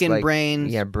 It's broken just like,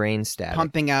 brains. Yeah, brain static.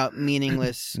 Pumping out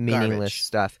meaningless garbage.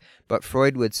 Stuff. But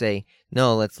Freud would say,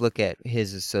 no, let's look at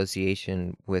his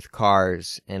association with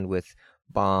cars and with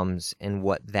bombs and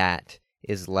what that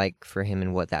is like for him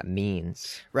and what that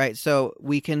means. Right. So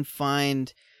we can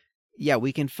find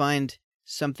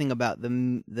something about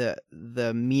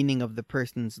the meaning of the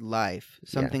person's life,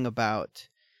 something about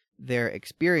their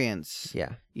experience.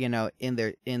 Yeah.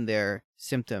 In their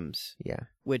symptoms. Yeah.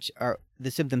 Which are the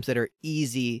symptoms that are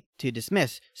easy to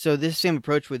dismiss. So this same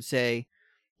approach would say,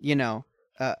 a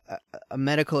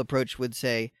medical approach would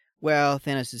say, well,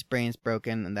 Thanos' brain's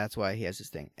broken and that's why he has this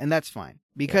thing. And that's fine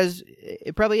because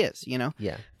it probably is,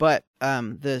 Yeah. But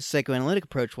the psychoanalytic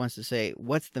approach wants to say,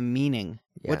 what's the meaning?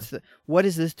 Yeah. What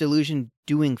is this delusion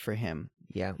doing for him?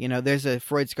 Yeah. There's a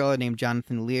Freud scholar named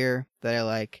Jonathan Lear that I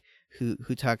like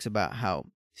who talks about how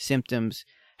symptoms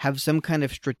have some kind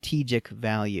of strategic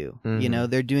value.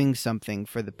 Mm-hmm. They're doing something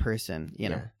for the person,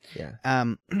 Yeah.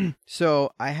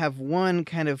 So I have one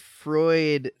kind of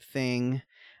Freud thing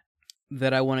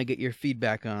that I want to get your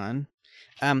feedback on.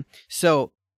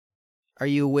 So are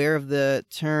you aware of the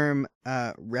term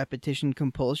repetition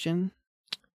compulsion?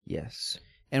 Yes.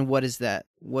 And what is that?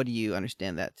 What do you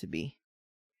understand that to be?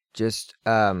 Just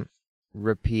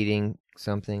repeating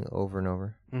something over and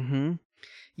over. Mm-hmm.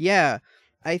 Yeah,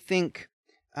 I think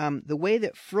the way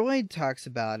that Freud talks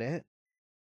about it,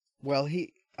 well,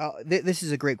 this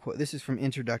is a great quote. This is from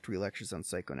Introductory Lectures on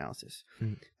Psychoanalysis.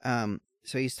 Mm-hmm.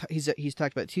 So he's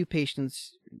talked about two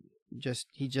patients.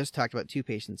 He just talked about two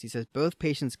patients. He says both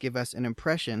patients give us an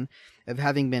impression of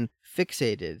having been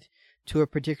fixated to a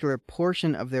particular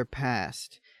portion of their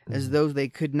past, as though they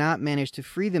could not manage to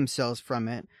free themselves from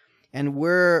it, and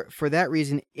were for that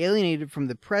reason alienated from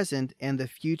the present and the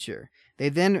future. They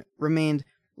then remained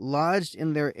lodged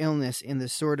in their illness in the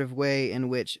sort of way in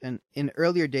which in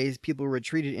earlier days people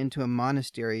retreated into a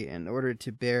monastery in order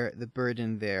to bear the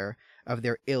burden there of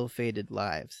their ill-fated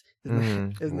lives.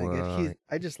 Isn't that good?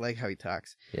 I just like how he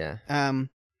talks. Yeah.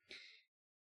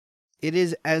 It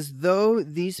is as though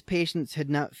these patients had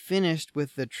not finished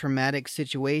with the traumatic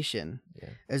situation,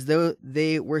 as though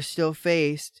they were still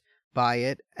faced by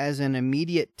it as an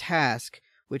immediate task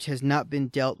which has not been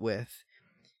dealt with.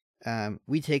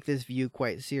 We take this view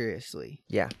quite seriously.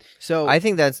 Yeah. So I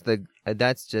think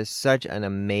that's just such an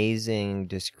amazing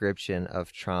description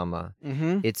of trauma.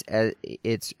 Mm-hmm.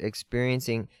 It's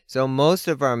experiencing. So most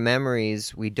of our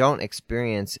memories we don't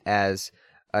experience as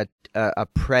a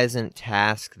present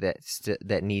task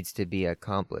that needs to be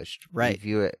accomplished. Right. We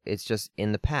view it. It's just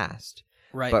in the past.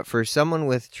 Right. But for someone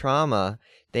with trauma,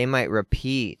 they might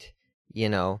repeat,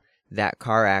 that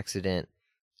car accident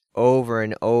over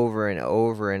and over and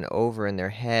over and over in their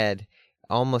head,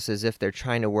 almost as if they're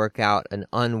trying to work out an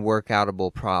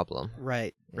unworkoutable problem.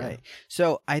 Right, Yeah. right.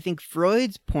 So I think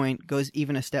Freud's point goes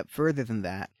even a step further than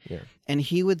that. Yeah. And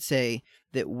he would say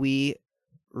that we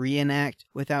reenact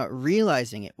without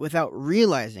realizing it.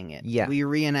 Yeah. We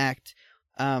reenact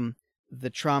the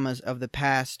traumas of the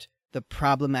past, the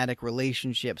problematic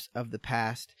relationships of the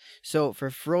past. So for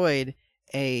Freud,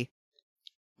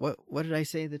 what did I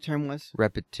say the term was?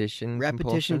 Repetition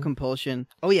compulsion.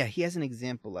 Oh yeah, he has an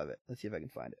example of it. Let's see if I can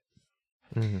find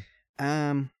it.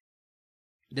 Mm-hmm.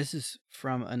 This is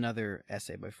from another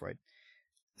essay by Freud.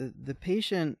 The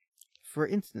patient, for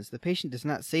instance, the patient does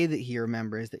not say that he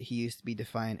remembers that he used to be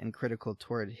defiant and critical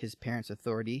toward his parents'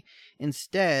 authority.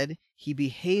 Instead, he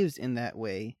behaves in that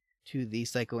way to the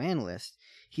psychoanalyst.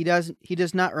 He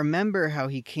does not remember how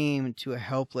he came to a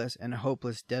helpless and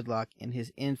hopeless deadlock in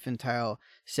his infantile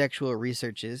sexual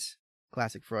researches,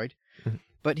 classic Freud,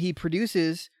 but he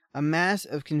produces a mass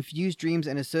of confused dreams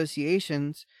and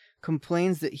associations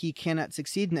complains that he cannot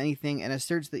succeed in anything and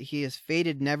asserts that he is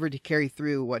fated never to carry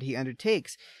through what he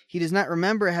undertakes. He does not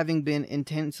remember having been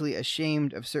intensely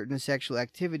ashamed of certain sexual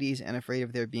activities and afraid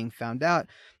of their being found out,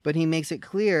 but he makes it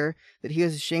clear that he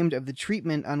is ashamed of the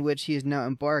treatment on which he is now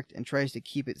embarked and tries to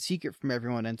keep it secret from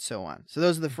everyone, and so on. So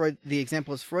those are the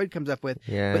examples Freud comes up with.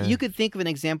 Yeah. But you could think of an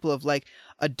example of like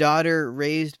a daughter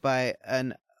raised by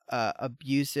an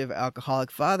abusive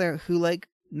alcoholic father who like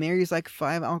marries like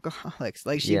 5 alcoholics.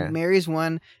 Like she marries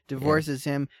one, divorces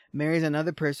him, marries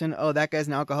another person. Oh, that guy's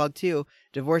an alcoholic too.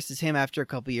 Divorces him after a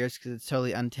couple years because it's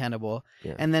totally untenable.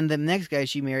 Yeah. And then the next guy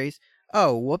she marries,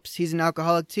 oh, whoops, he's an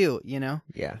alcoholic too, you know?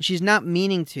 Yeah. She's not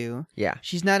meaning to. Yeah.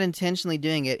 She's not intentionally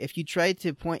doing it. If you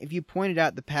pointed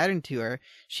out the pattern to her,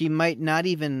 she might not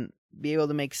even be able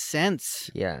to make sense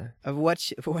of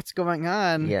what's going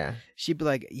on. Yeah. She'd be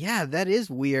like, yeah, that is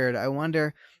weird. I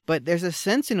wonder. But there's a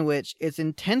sense in which it's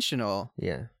intentional.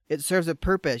 Yeah. It serves a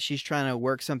purpose. She's trying to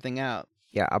work something out.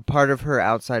 Yeah. A part of her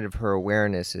outside of her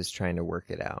awareness is trying to work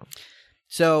it out.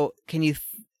 So can you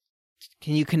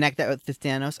connect that with the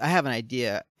Thanos? I have an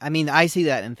idea. I mean, I see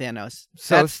that in Thanos.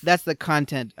 So that's the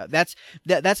content.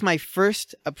 That's my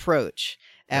first approach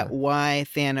at why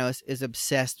Thanos is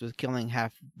obsessed with killing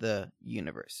half the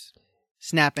universe,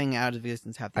 snapping out of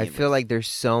existence half the universe. I feel like there's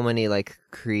so many like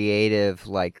creative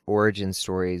like origin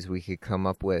stories we could come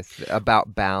up with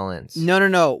about balance.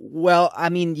 No. Well, I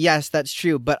mean, yes, that's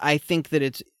true, but I think that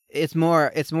it's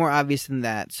more obvious than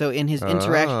that. So in his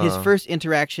first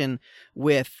interaction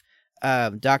with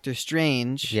Doctor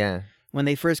Strange, when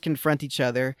they first confront each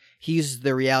other, he uses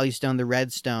the reality stone, the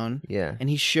red stone, and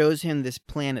he shows him this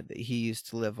planet that he used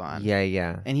to live on.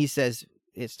 And he says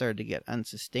it started to get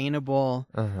unsustainable.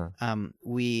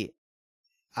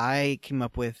 I came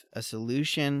up with a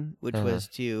solution, which was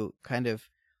to kind of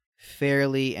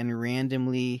fairly and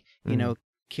randomly,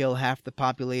 kill half the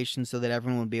population so that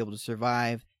everyone would be able to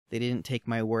survive. They didn't take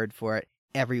my word for it.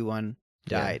 Everyone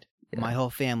died. My whole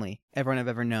family, everyone I've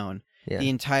ever known.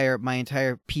 My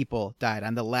entire people died.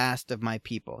 I'm the last of my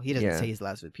people. He doesn't say he's the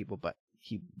last of the people, but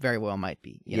he very well might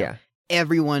be. You know?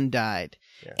 Everyone died.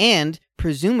 And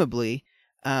presumably,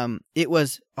 it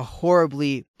was a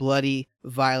horribly bloody,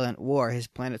 violent war. His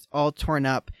planet's all torn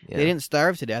up. They didn't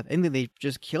starve to death. I think they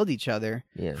just killed each other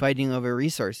fighting over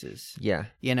resources.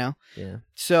 You know?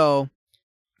 So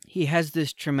he has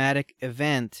this traumatic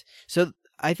event. So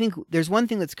I think there's one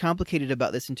thing that's complicated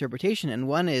about this interpretation, and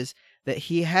one is that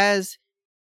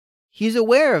he's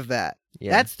aware of that.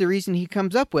 That's the reason he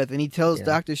comes up with, and he tells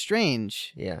Doctor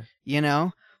Strange. You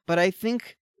know? But I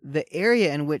think the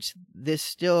area in which this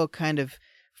still kind of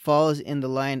falls in the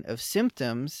line of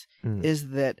symptoms is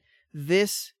that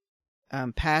this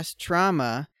past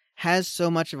trauma has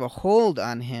so much of a hold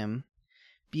on him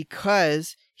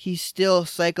because he still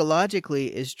psychologically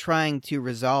is trying to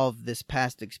resolve this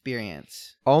past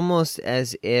experience. Almost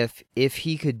as if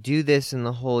he could do this in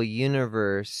the whole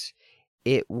universe,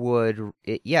 it would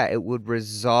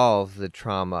resolve the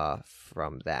trauma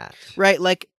from that. Right,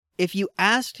 like if you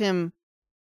asked him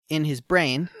in his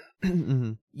brain,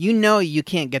 you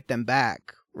can't get them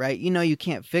back, right? You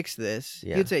can't fix this.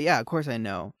 He'd say, yeah, of course I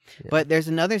know. But there's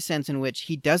another sense in which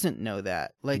he doesn't know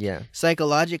that. Like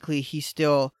psychologically, he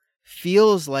still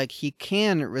feels like he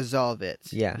can resolve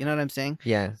it. You know what I'm saying?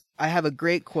 I have a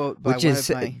great quote by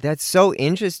that's so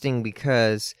interesting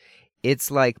because it's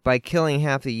like by killing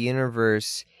half the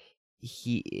universe,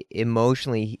 he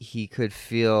emotionally he could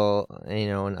feel,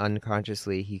 and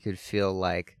unconsciously he could feel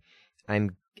like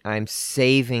I'm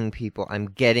saving people. I'm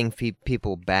getting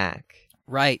people back.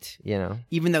 Right.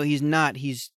 Even though he's not,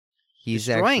 he's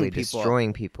destroying actually people.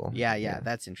 Destroying people. Yeah,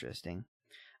 that's interesting.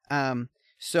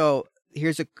 So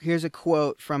here's a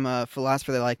quote from a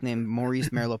philosopher that I like named Maurice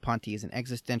Merleau-Ponty. He's an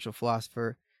existential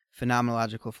philosopher,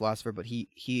 phenomenological philosopher, but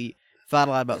he thought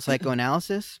a lot about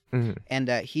psychoanalysis, and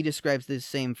he describes this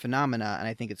same phenomena, and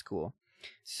I think it's cool.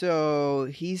 So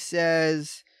he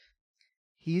says,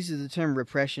 he uses the term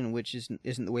repression, which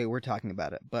isn't the way we're talking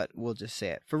about it, but we'll just say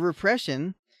it. For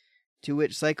repression, to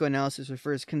which psychoanalysis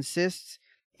refers, consists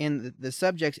in the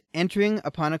subject entering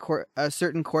upon a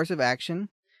certain course of action,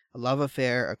 a love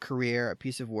affair, a career, a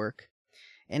piece of work,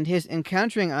 and his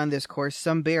encountering on this course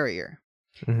some barrier.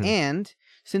 And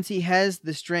since he has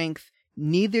the strength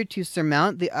neither to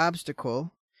surmount the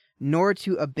obstacle nor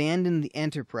to abandon the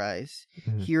enterprise,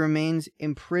 he remains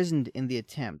imprisoned in the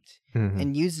attempt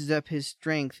and uses up his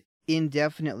strength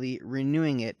indefinitely,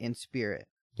 renewing it in spirit.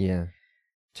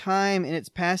 Time in its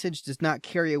passage does not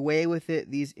carry away with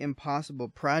it these impossible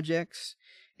projects.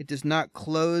 It does not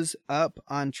close up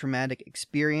on traumatic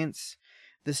experience.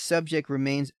 The subject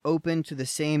remains open to the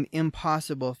same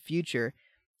impossible future,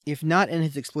 if not in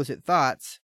his explicit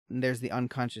thoughts, and there's the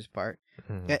unconscious part,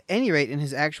 Mhm. at any rate, in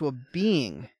his actual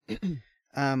being,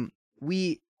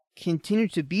 we continue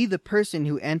to be the person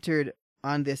who entered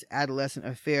on this adolescent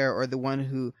affair, or the one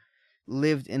who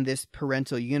lived in this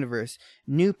parental universe.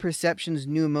 New perceptions,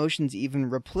 new emotions even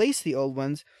replace the old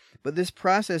ones, but this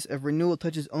process of renewal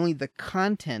touches only the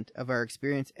content of our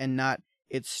experience and not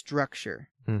its structure.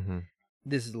 Mhm.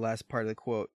 This is the last part of the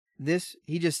quote.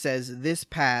 He just says, this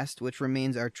past, which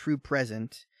remains our true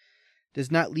present,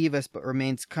 does not leave us but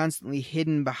remains constantly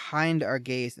hidden behind our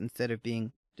gaze instead of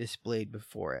being displayed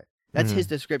before it. That's his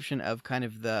description of kind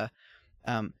of the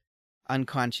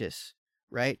unconscious,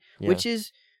 right? Yeah. Which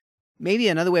is maybe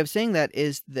another way of saying that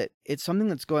is that it's something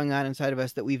that's going on inside of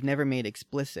us that we've never made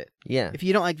explicit. Yeah. If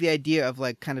you don't like the idea of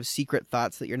like kind of secret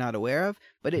thoughts that you're not aware of,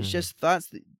 but it's just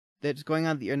thoughts that's going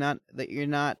on that you're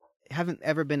not haven't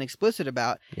ever been explicit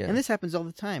about. Yeah. And this happens all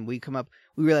the time. We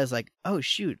realize like, oh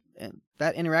shoot,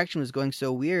 that interaction was going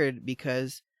so weird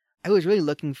because I was really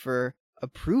looking for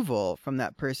approval from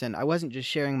that person. I wasn't just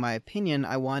sharing my opinion.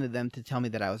 I wanted them to tell me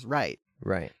that I was right.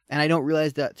 Right. And I don't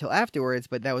realize that till afterwards,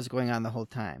 but that was going on the whole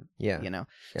time. Yeah. You know?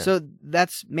 Yeah. So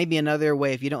that's maybe another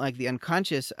way, if you don't like the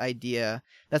unconscious idea,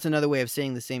 that's another way of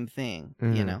saying the same thing,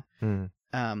 you know?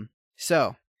 Mhm.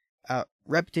 So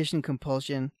repetition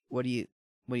compulsion, what do you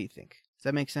think? Does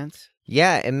that make sense?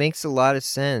 Yeah, it makes a lot of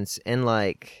sense, and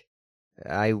like,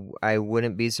 I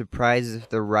wouldn't be surprised if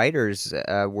the writers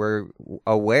were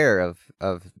aware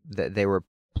of that they were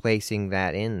placing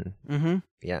that in. Mm-hmm.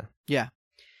 Yeah. Yeah.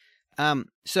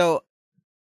 So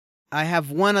I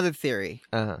have one other theory,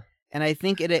 Uh-huh. and I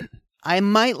think I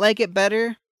might like it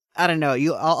better. I don't know.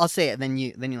 I'll say it, then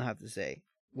you'll have to say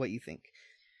what you think.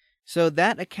 So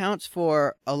that accounts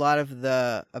for a lot of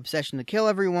the obsession to kill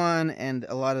everyone and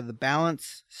a lot of the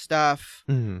balance stuff.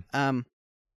 Mm-hmm.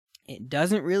 It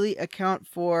doesn't really account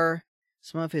for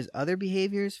some of his other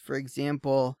behaviors. For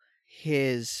example,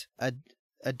 his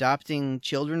adopting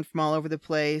children from all over the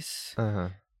place. Uh-huh.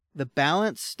 The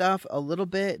balance stuff a little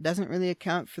bit doesn't really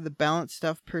account for the balance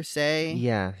stuff per se.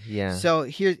 Yeah, yeah. So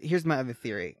here's my other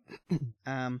theory.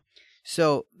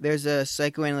 So there's a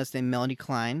psychoanalyst named Melanie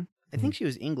Klein. I think she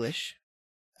was English.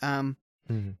 And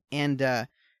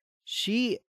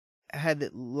she had,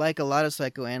 like a lot of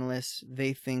psychoanalysts,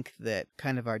 they think that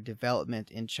kind of our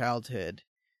development in childhood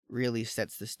really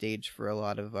sets the stage for a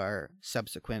lot of our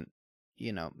subsequent,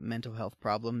 mental health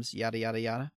problems, yada, yada,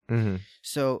 yada. Mm-hmm.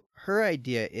 So her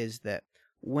idea is that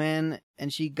and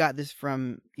she got this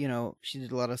from, she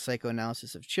did a lot of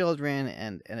psychoanalysis of children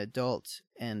and adults,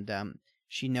 and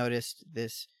she noticed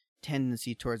this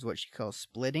tendency towards what she calls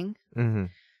splitting,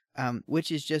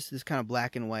 which is just this kind of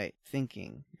black and white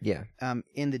thinking. Yeah.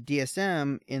 In the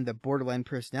DSM, in the borderline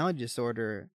personality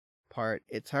disorder part,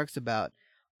 it talks about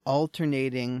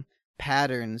alternating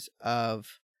patterns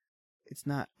of, it's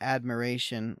not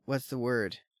admiration, what's the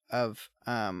word? Of,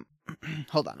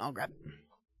 hold on, I'll grab it.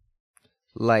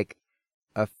 Like,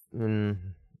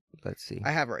 let's see.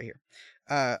 I have it right here.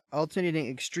 Alternating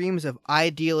extremes of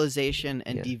idealization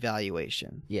and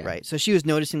devaluation. Yeah. Right. So she was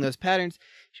noticing those patterns.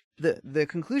 The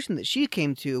conclusion that she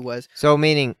came to was, so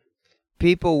meaning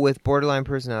people with borderline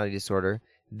personality disorder,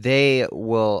 they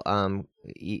will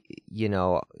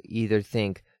either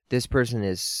think this person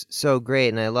is so great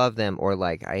and I love them, or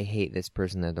like I hate this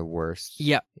person, they're the worst.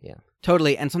 Yep. Yeah.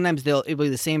 Totally. And sometimes it'll be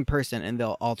the same person and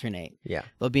they'll alternate. Yeah.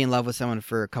 They'll be in love with someone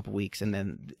for a couple weeks and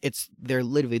then they're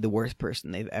literally the worst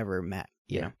person they've ever met.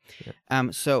 You know?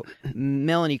 Yeah. So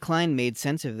Melanie Klein made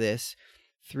sense of this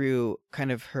through kind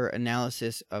of her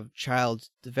analysis of child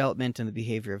development and the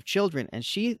behavior of children. And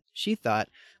she thought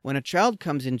when a child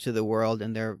comes into the world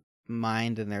and their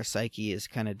mind and their psyche is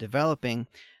kind of developing,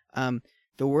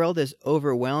 the world is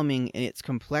overwhelming in its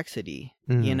complexity,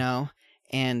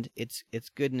 and its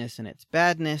goodness and its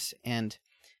badness and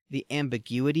the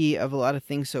ambiguity of a lot of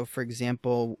things. So, for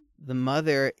example, the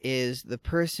mother is the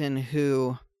person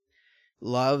who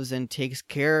loves and takes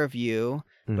care of you,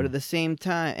 but at the same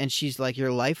time, and she's like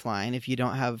your lifeline. If you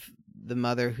don't have the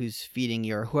mother who's feeding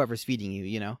you or whoever's feeding you,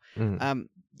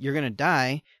 you're going to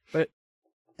die. But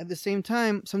at the same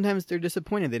time, sometimes they're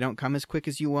disappointed. They don't come as quick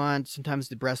as you want. Sometimes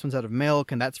the breast runs out of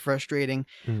milk, and that's frustrating.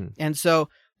 And so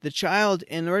the child,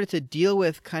 in order to deal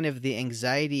with kind of the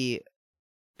anxiety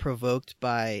provoked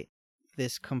by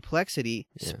this complexity,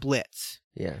 splits.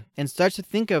 Yeah. And starts to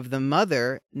think of the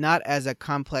mother not as a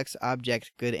complex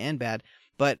object, good and bad,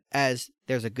 but as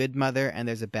there's a good mother and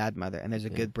there's a bad mother, and there's a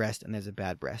good breast and there's a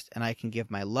bad breast. And I can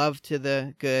give my love to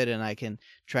the good and I can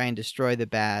try and destroy the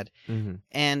bad.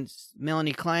 And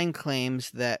Melanie Klein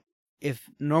claims that if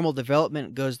normal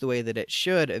development goes the way that it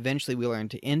should, eventually we learn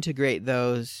to integrate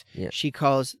those. Yeah. She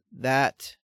calls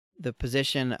that the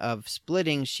position of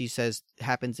splitting, she says,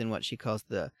 happens in what she calls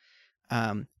the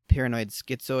paranoid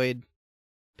schizoid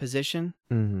position.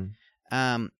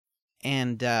 Mm-hmm.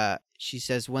 And she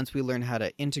says once we learn how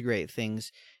to integrate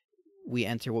things, we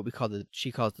enter what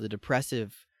she calls the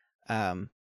depressive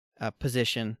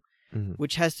position, Mm-hmm.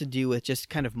 which has to do with just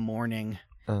kind of mourning,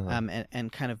 and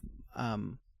kind of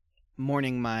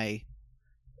mourning my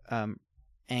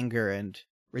anger and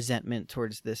resentment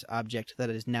towards this object that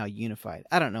is now unified.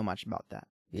 I don't know much about that.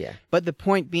 Yeah. But the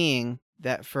point being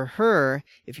that for her,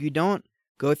 if you don't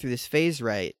go through this phase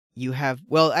right, you have,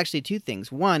 well, actually two things.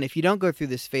 One, if you don't go through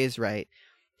this phase right,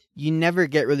 you never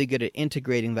get really good at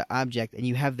integrating the object, and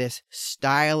you have this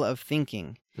style of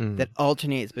thinking that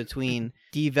alternates between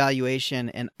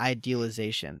devaluation and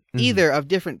idealization, either of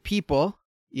different people,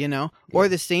 or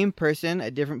the same person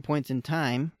at different points in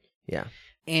time. Yeah.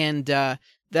 And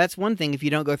that's one thing if you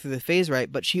don't go through the phase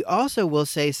right. But she also will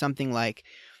say something like,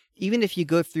 even if you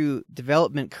go through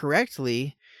development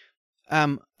correctly,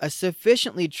 a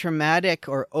sufficiently traumatic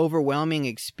or overwhelming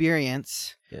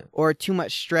experience or too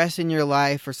much stress in your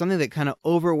life or something that kind of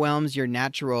overwhelms your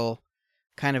natural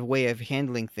kind of way of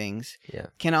handling things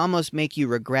can almost make you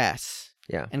regress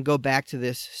and go back to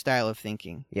this style of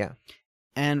thinking. Yeah.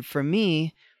 And for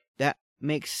me, that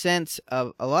makes sense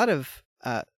of a lot of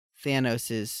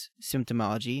Thanos'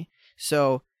 symptomology.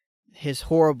 So his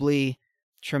horribly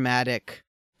traumatic,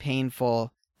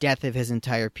 painful death of his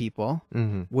entire people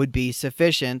would be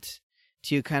sufficient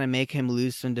to kind of make him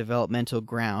lose some developmental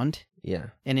ground. Yeah.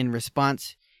 And in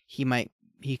response, he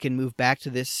can move back to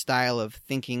this style of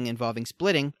thinking involving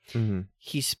splitting.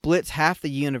 He splits half the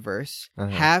universe,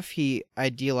 half he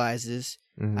idealizes.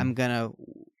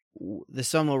 The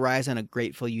sun will rise on a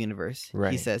grateful universe,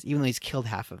 he says, even though he's killed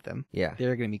half of them. Yeah.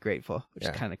 They're going to be grateful, which is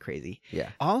kind of crazy. Yeah.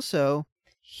 Also,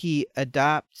 he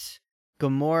adopts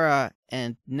Gamora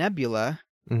and Nebula,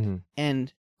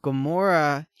 and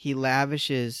Gamora he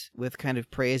lavishes with kind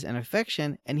of praise and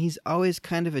affection, and he's always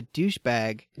kind of a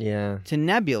douchebag to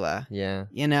Nebula. Yeah.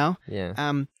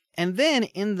 Yeah. And then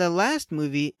in the last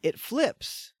movie, it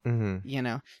flips.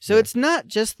 So it's not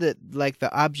just that like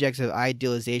the objects of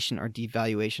idealization or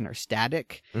devaluation are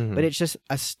static, but it's just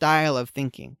a style of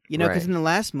thinking. Because in the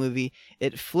last movie,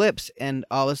 it flips, and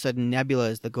all of a sudden Nebula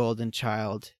is the golden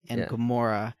child, and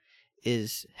Gamora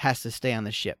has to stay on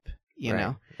the ship.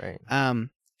 Right.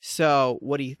 So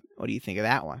what do you think of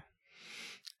that one?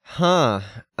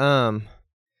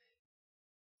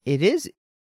 It is.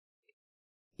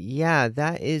 Yeah,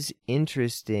 that is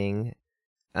interesting.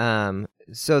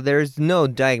 So there's no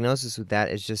diagnosis with that.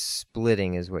 It's just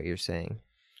splitting, is what you're saying.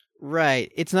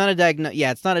 Right. It's not a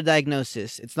it's not a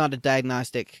diagnosis. It's not a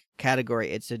diagnostic category.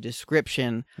 It's a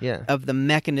description of the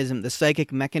mechanism, the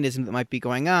psychic mechanism that might be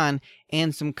going on,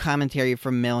 and some commentary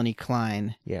from Melanie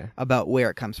Klein about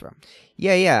where it comes from.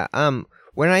 Yeah.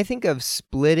 When I think of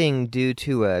splitting due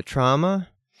to a trauma,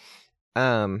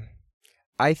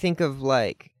 I think of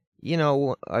like,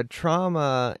 a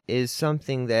trauma is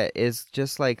something that is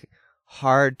just like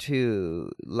hard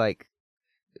to like,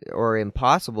 or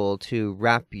impossible to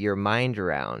wrap your mind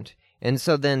around. And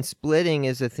so then splitting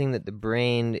is a thing that the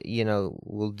brain,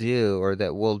 will do, or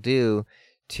that will do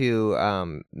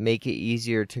to make it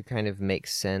easier to kind of make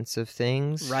sense of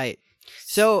things. Right.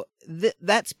 So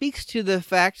that speaks to the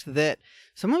fact that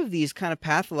some of these kind of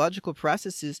pathological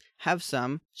processes have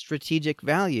some strategic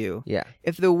value. Yeah.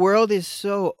 If the world is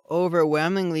so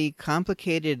overwhelmingly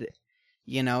complicated,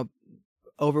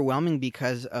 overwhelming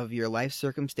because of your life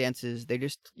circumstances,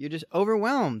 you're just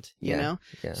overwhelmed, Yeah.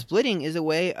 Splitting is a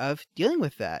way of dealing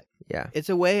with that. Yeah. It's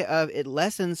a way of, it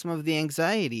lessens some of the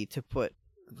anxiety to put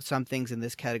some things in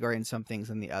this category and some things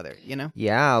in the other,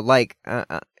 Yeah, like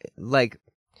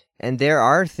and there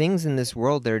are things in this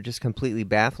world that are just completely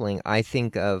baffling. I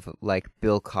think of like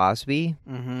Bill Cosby.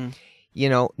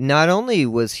 Not only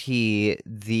was he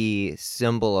the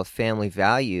symbol of family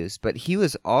values, but he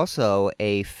was also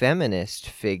a feminist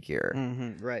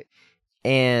figure. Right.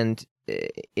 And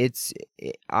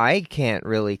I can't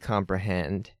really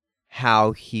comprehend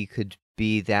how he could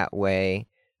be that way.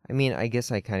 I mean, I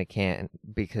guess I kind of can't,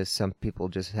 because some people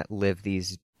just live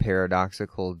these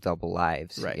paradoxical double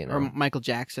lives. Right. Or Michael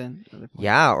Jackson.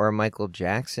 Yeah, or Michael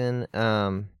Jackson.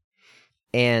 But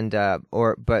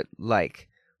like,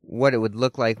 what it would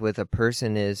look like with a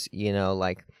person is,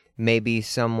 like maybe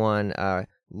someone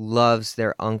loves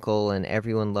their uncle, and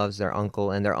everyone loves their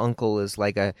uncle, and their uncle is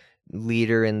like a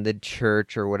leader in the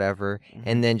church or whatever,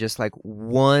 and then just like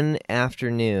one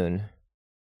afternoon,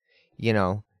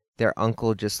 their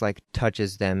uncle just like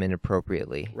touches them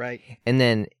inappropriately. Right. And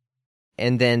then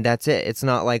that's it. It's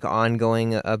not like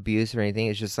ongoing abuse or anything.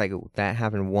 It's just like that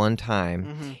happened one time.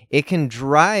 Mm-hmm. It can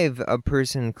drive a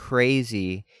person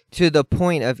crazy to the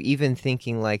point of even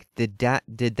thinking like, did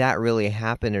that really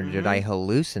happen, or did I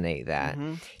hallucinate that?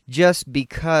 Mm-hmm. Just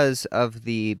because of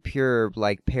the pure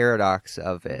like paradox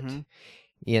of it. Mhm.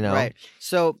 You know? Right.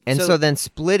 So then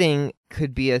splitting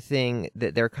could be a thing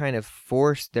that they're kind of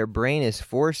forced, their brain is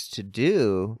forced to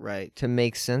do right. to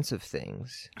make sense of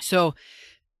things. So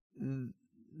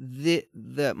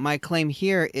my claim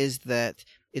here is that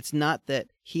it's not that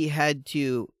he had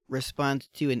to respond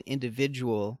to an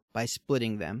individual by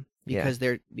splitting them because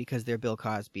they're Bill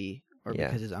Cosby or Yeah.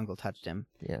 because his uncle touched him,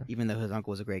 Yeah. even though his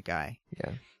uncle was a great guy.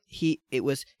 Yeah. It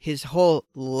was his whole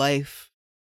life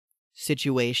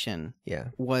situation Yeah.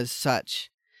 was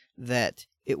such that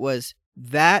it was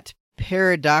that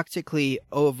paradoxically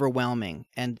overwhelming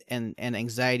and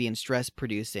anxiety and stress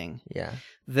producing Yeah.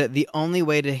 that the only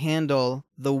way to handle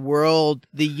the world,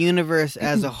 the universe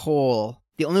as a whole,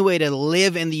 the only way to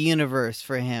live in the universe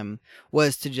for him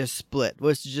was to just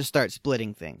start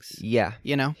splitting things. Yeah.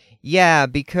 You know? Yeah,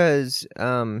 because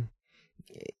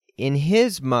in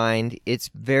his mind, it's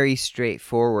very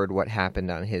straightforward what happened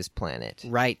on his planet.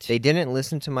 Right. They didn't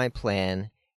listen to my plan,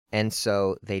 and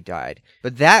so they died.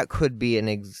 But that could be an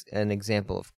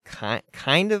example of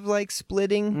kind of like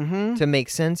splitting Mm-hmm. to make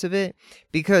sense of it,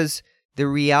 because the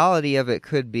reality of it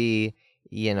could be,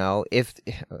 you know, if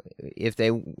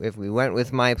we went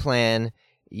with my plan,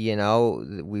 you know,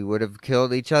 we would have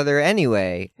killed each other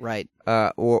anyway. Right.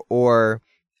 Or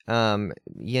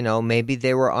you know, maybe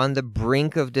they were on the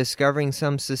brink of discovering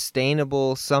some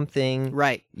sustainable something,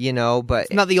 Right. you know, but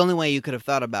It's not the only way you could have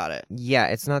thought about it. yeah,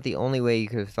 it's not the only way you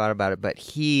could have thought about it, but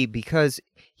because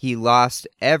he lost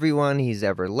everyone he's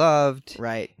ever loved,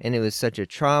 Right. and it was such a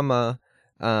traumatic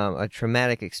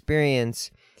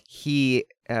experience, he,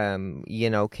 you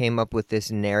know, came up with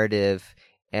this narrative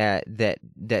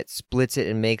that splits it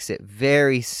and makes it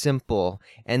very simple,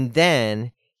 and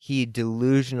then he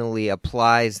delusionally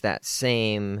applies that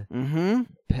same Mm-hmm.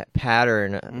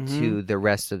 pattern to the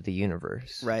rest of the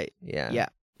universe. Right. Yeah. Yeah.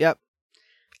 Yep.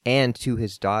 And to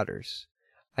his daughters.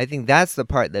 I think that's the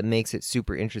part that makes it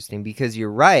super interesting, because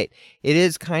you're right. It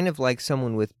is kind of like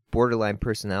someone with borderline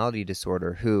personality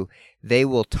disorder who they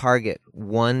will target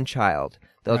one child.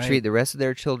 They'll Right. treat the rest of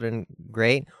their children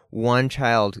great. One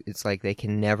child, it's like they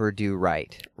can never do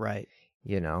right, Right.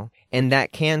 you know? And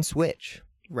that can switch.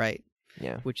 Right.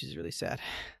 Yeah. Which is really sad.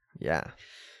 Yeah.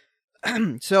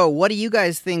 So, what do you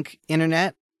guys think,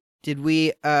 Internet? Did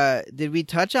we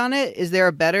touch on it? Is there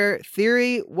a better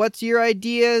theory? What's your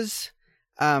ideas?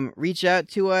 Reach out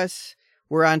to us.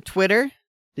 We're on Twitter.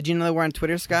 Did you know that we're on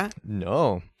Twitter, Scott?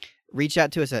 No. Reach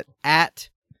out to us at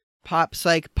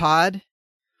PopPsychPod.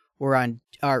 We're on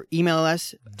our email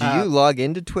us. Do you log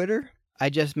into Twitter? I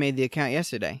just made the account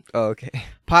yesterday. Oh, okay.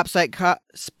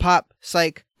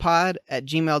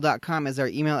 PopPsychPod@gmail.com is our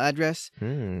email address.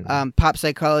 Pop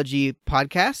Psychology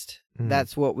Podcast.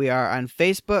 That's what we are on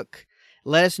Facebook.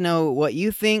 Let us know what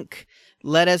you think.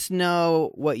 Let us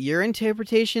know what your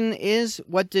interpretation is.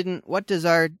 What does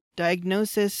our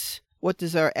diagnosis, what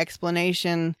does our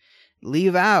explanation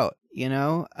leave out? You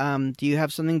know, do you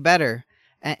have something better?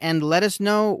 And let us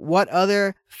know what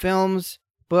other films,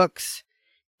 books,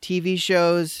 TV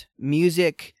shows,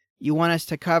 music you want us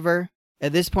to cover.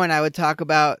 At this point, I would talk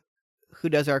about who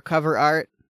does our cover art.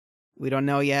 We don't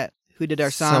know yet. Who did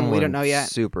our song? We don't know yet.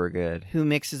 Super good. Who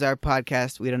mixes our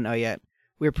podcast? We don't know yet.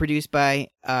 We're produced by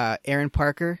Aaron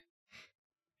Parker.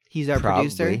 He's our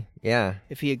producer. Probably. Yeah.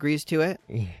 If he agrees to it.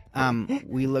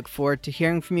 We look forward to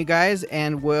hearing from you guys,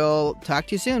 and we'll talk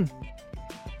to you soon.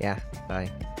 Yeah. Bye.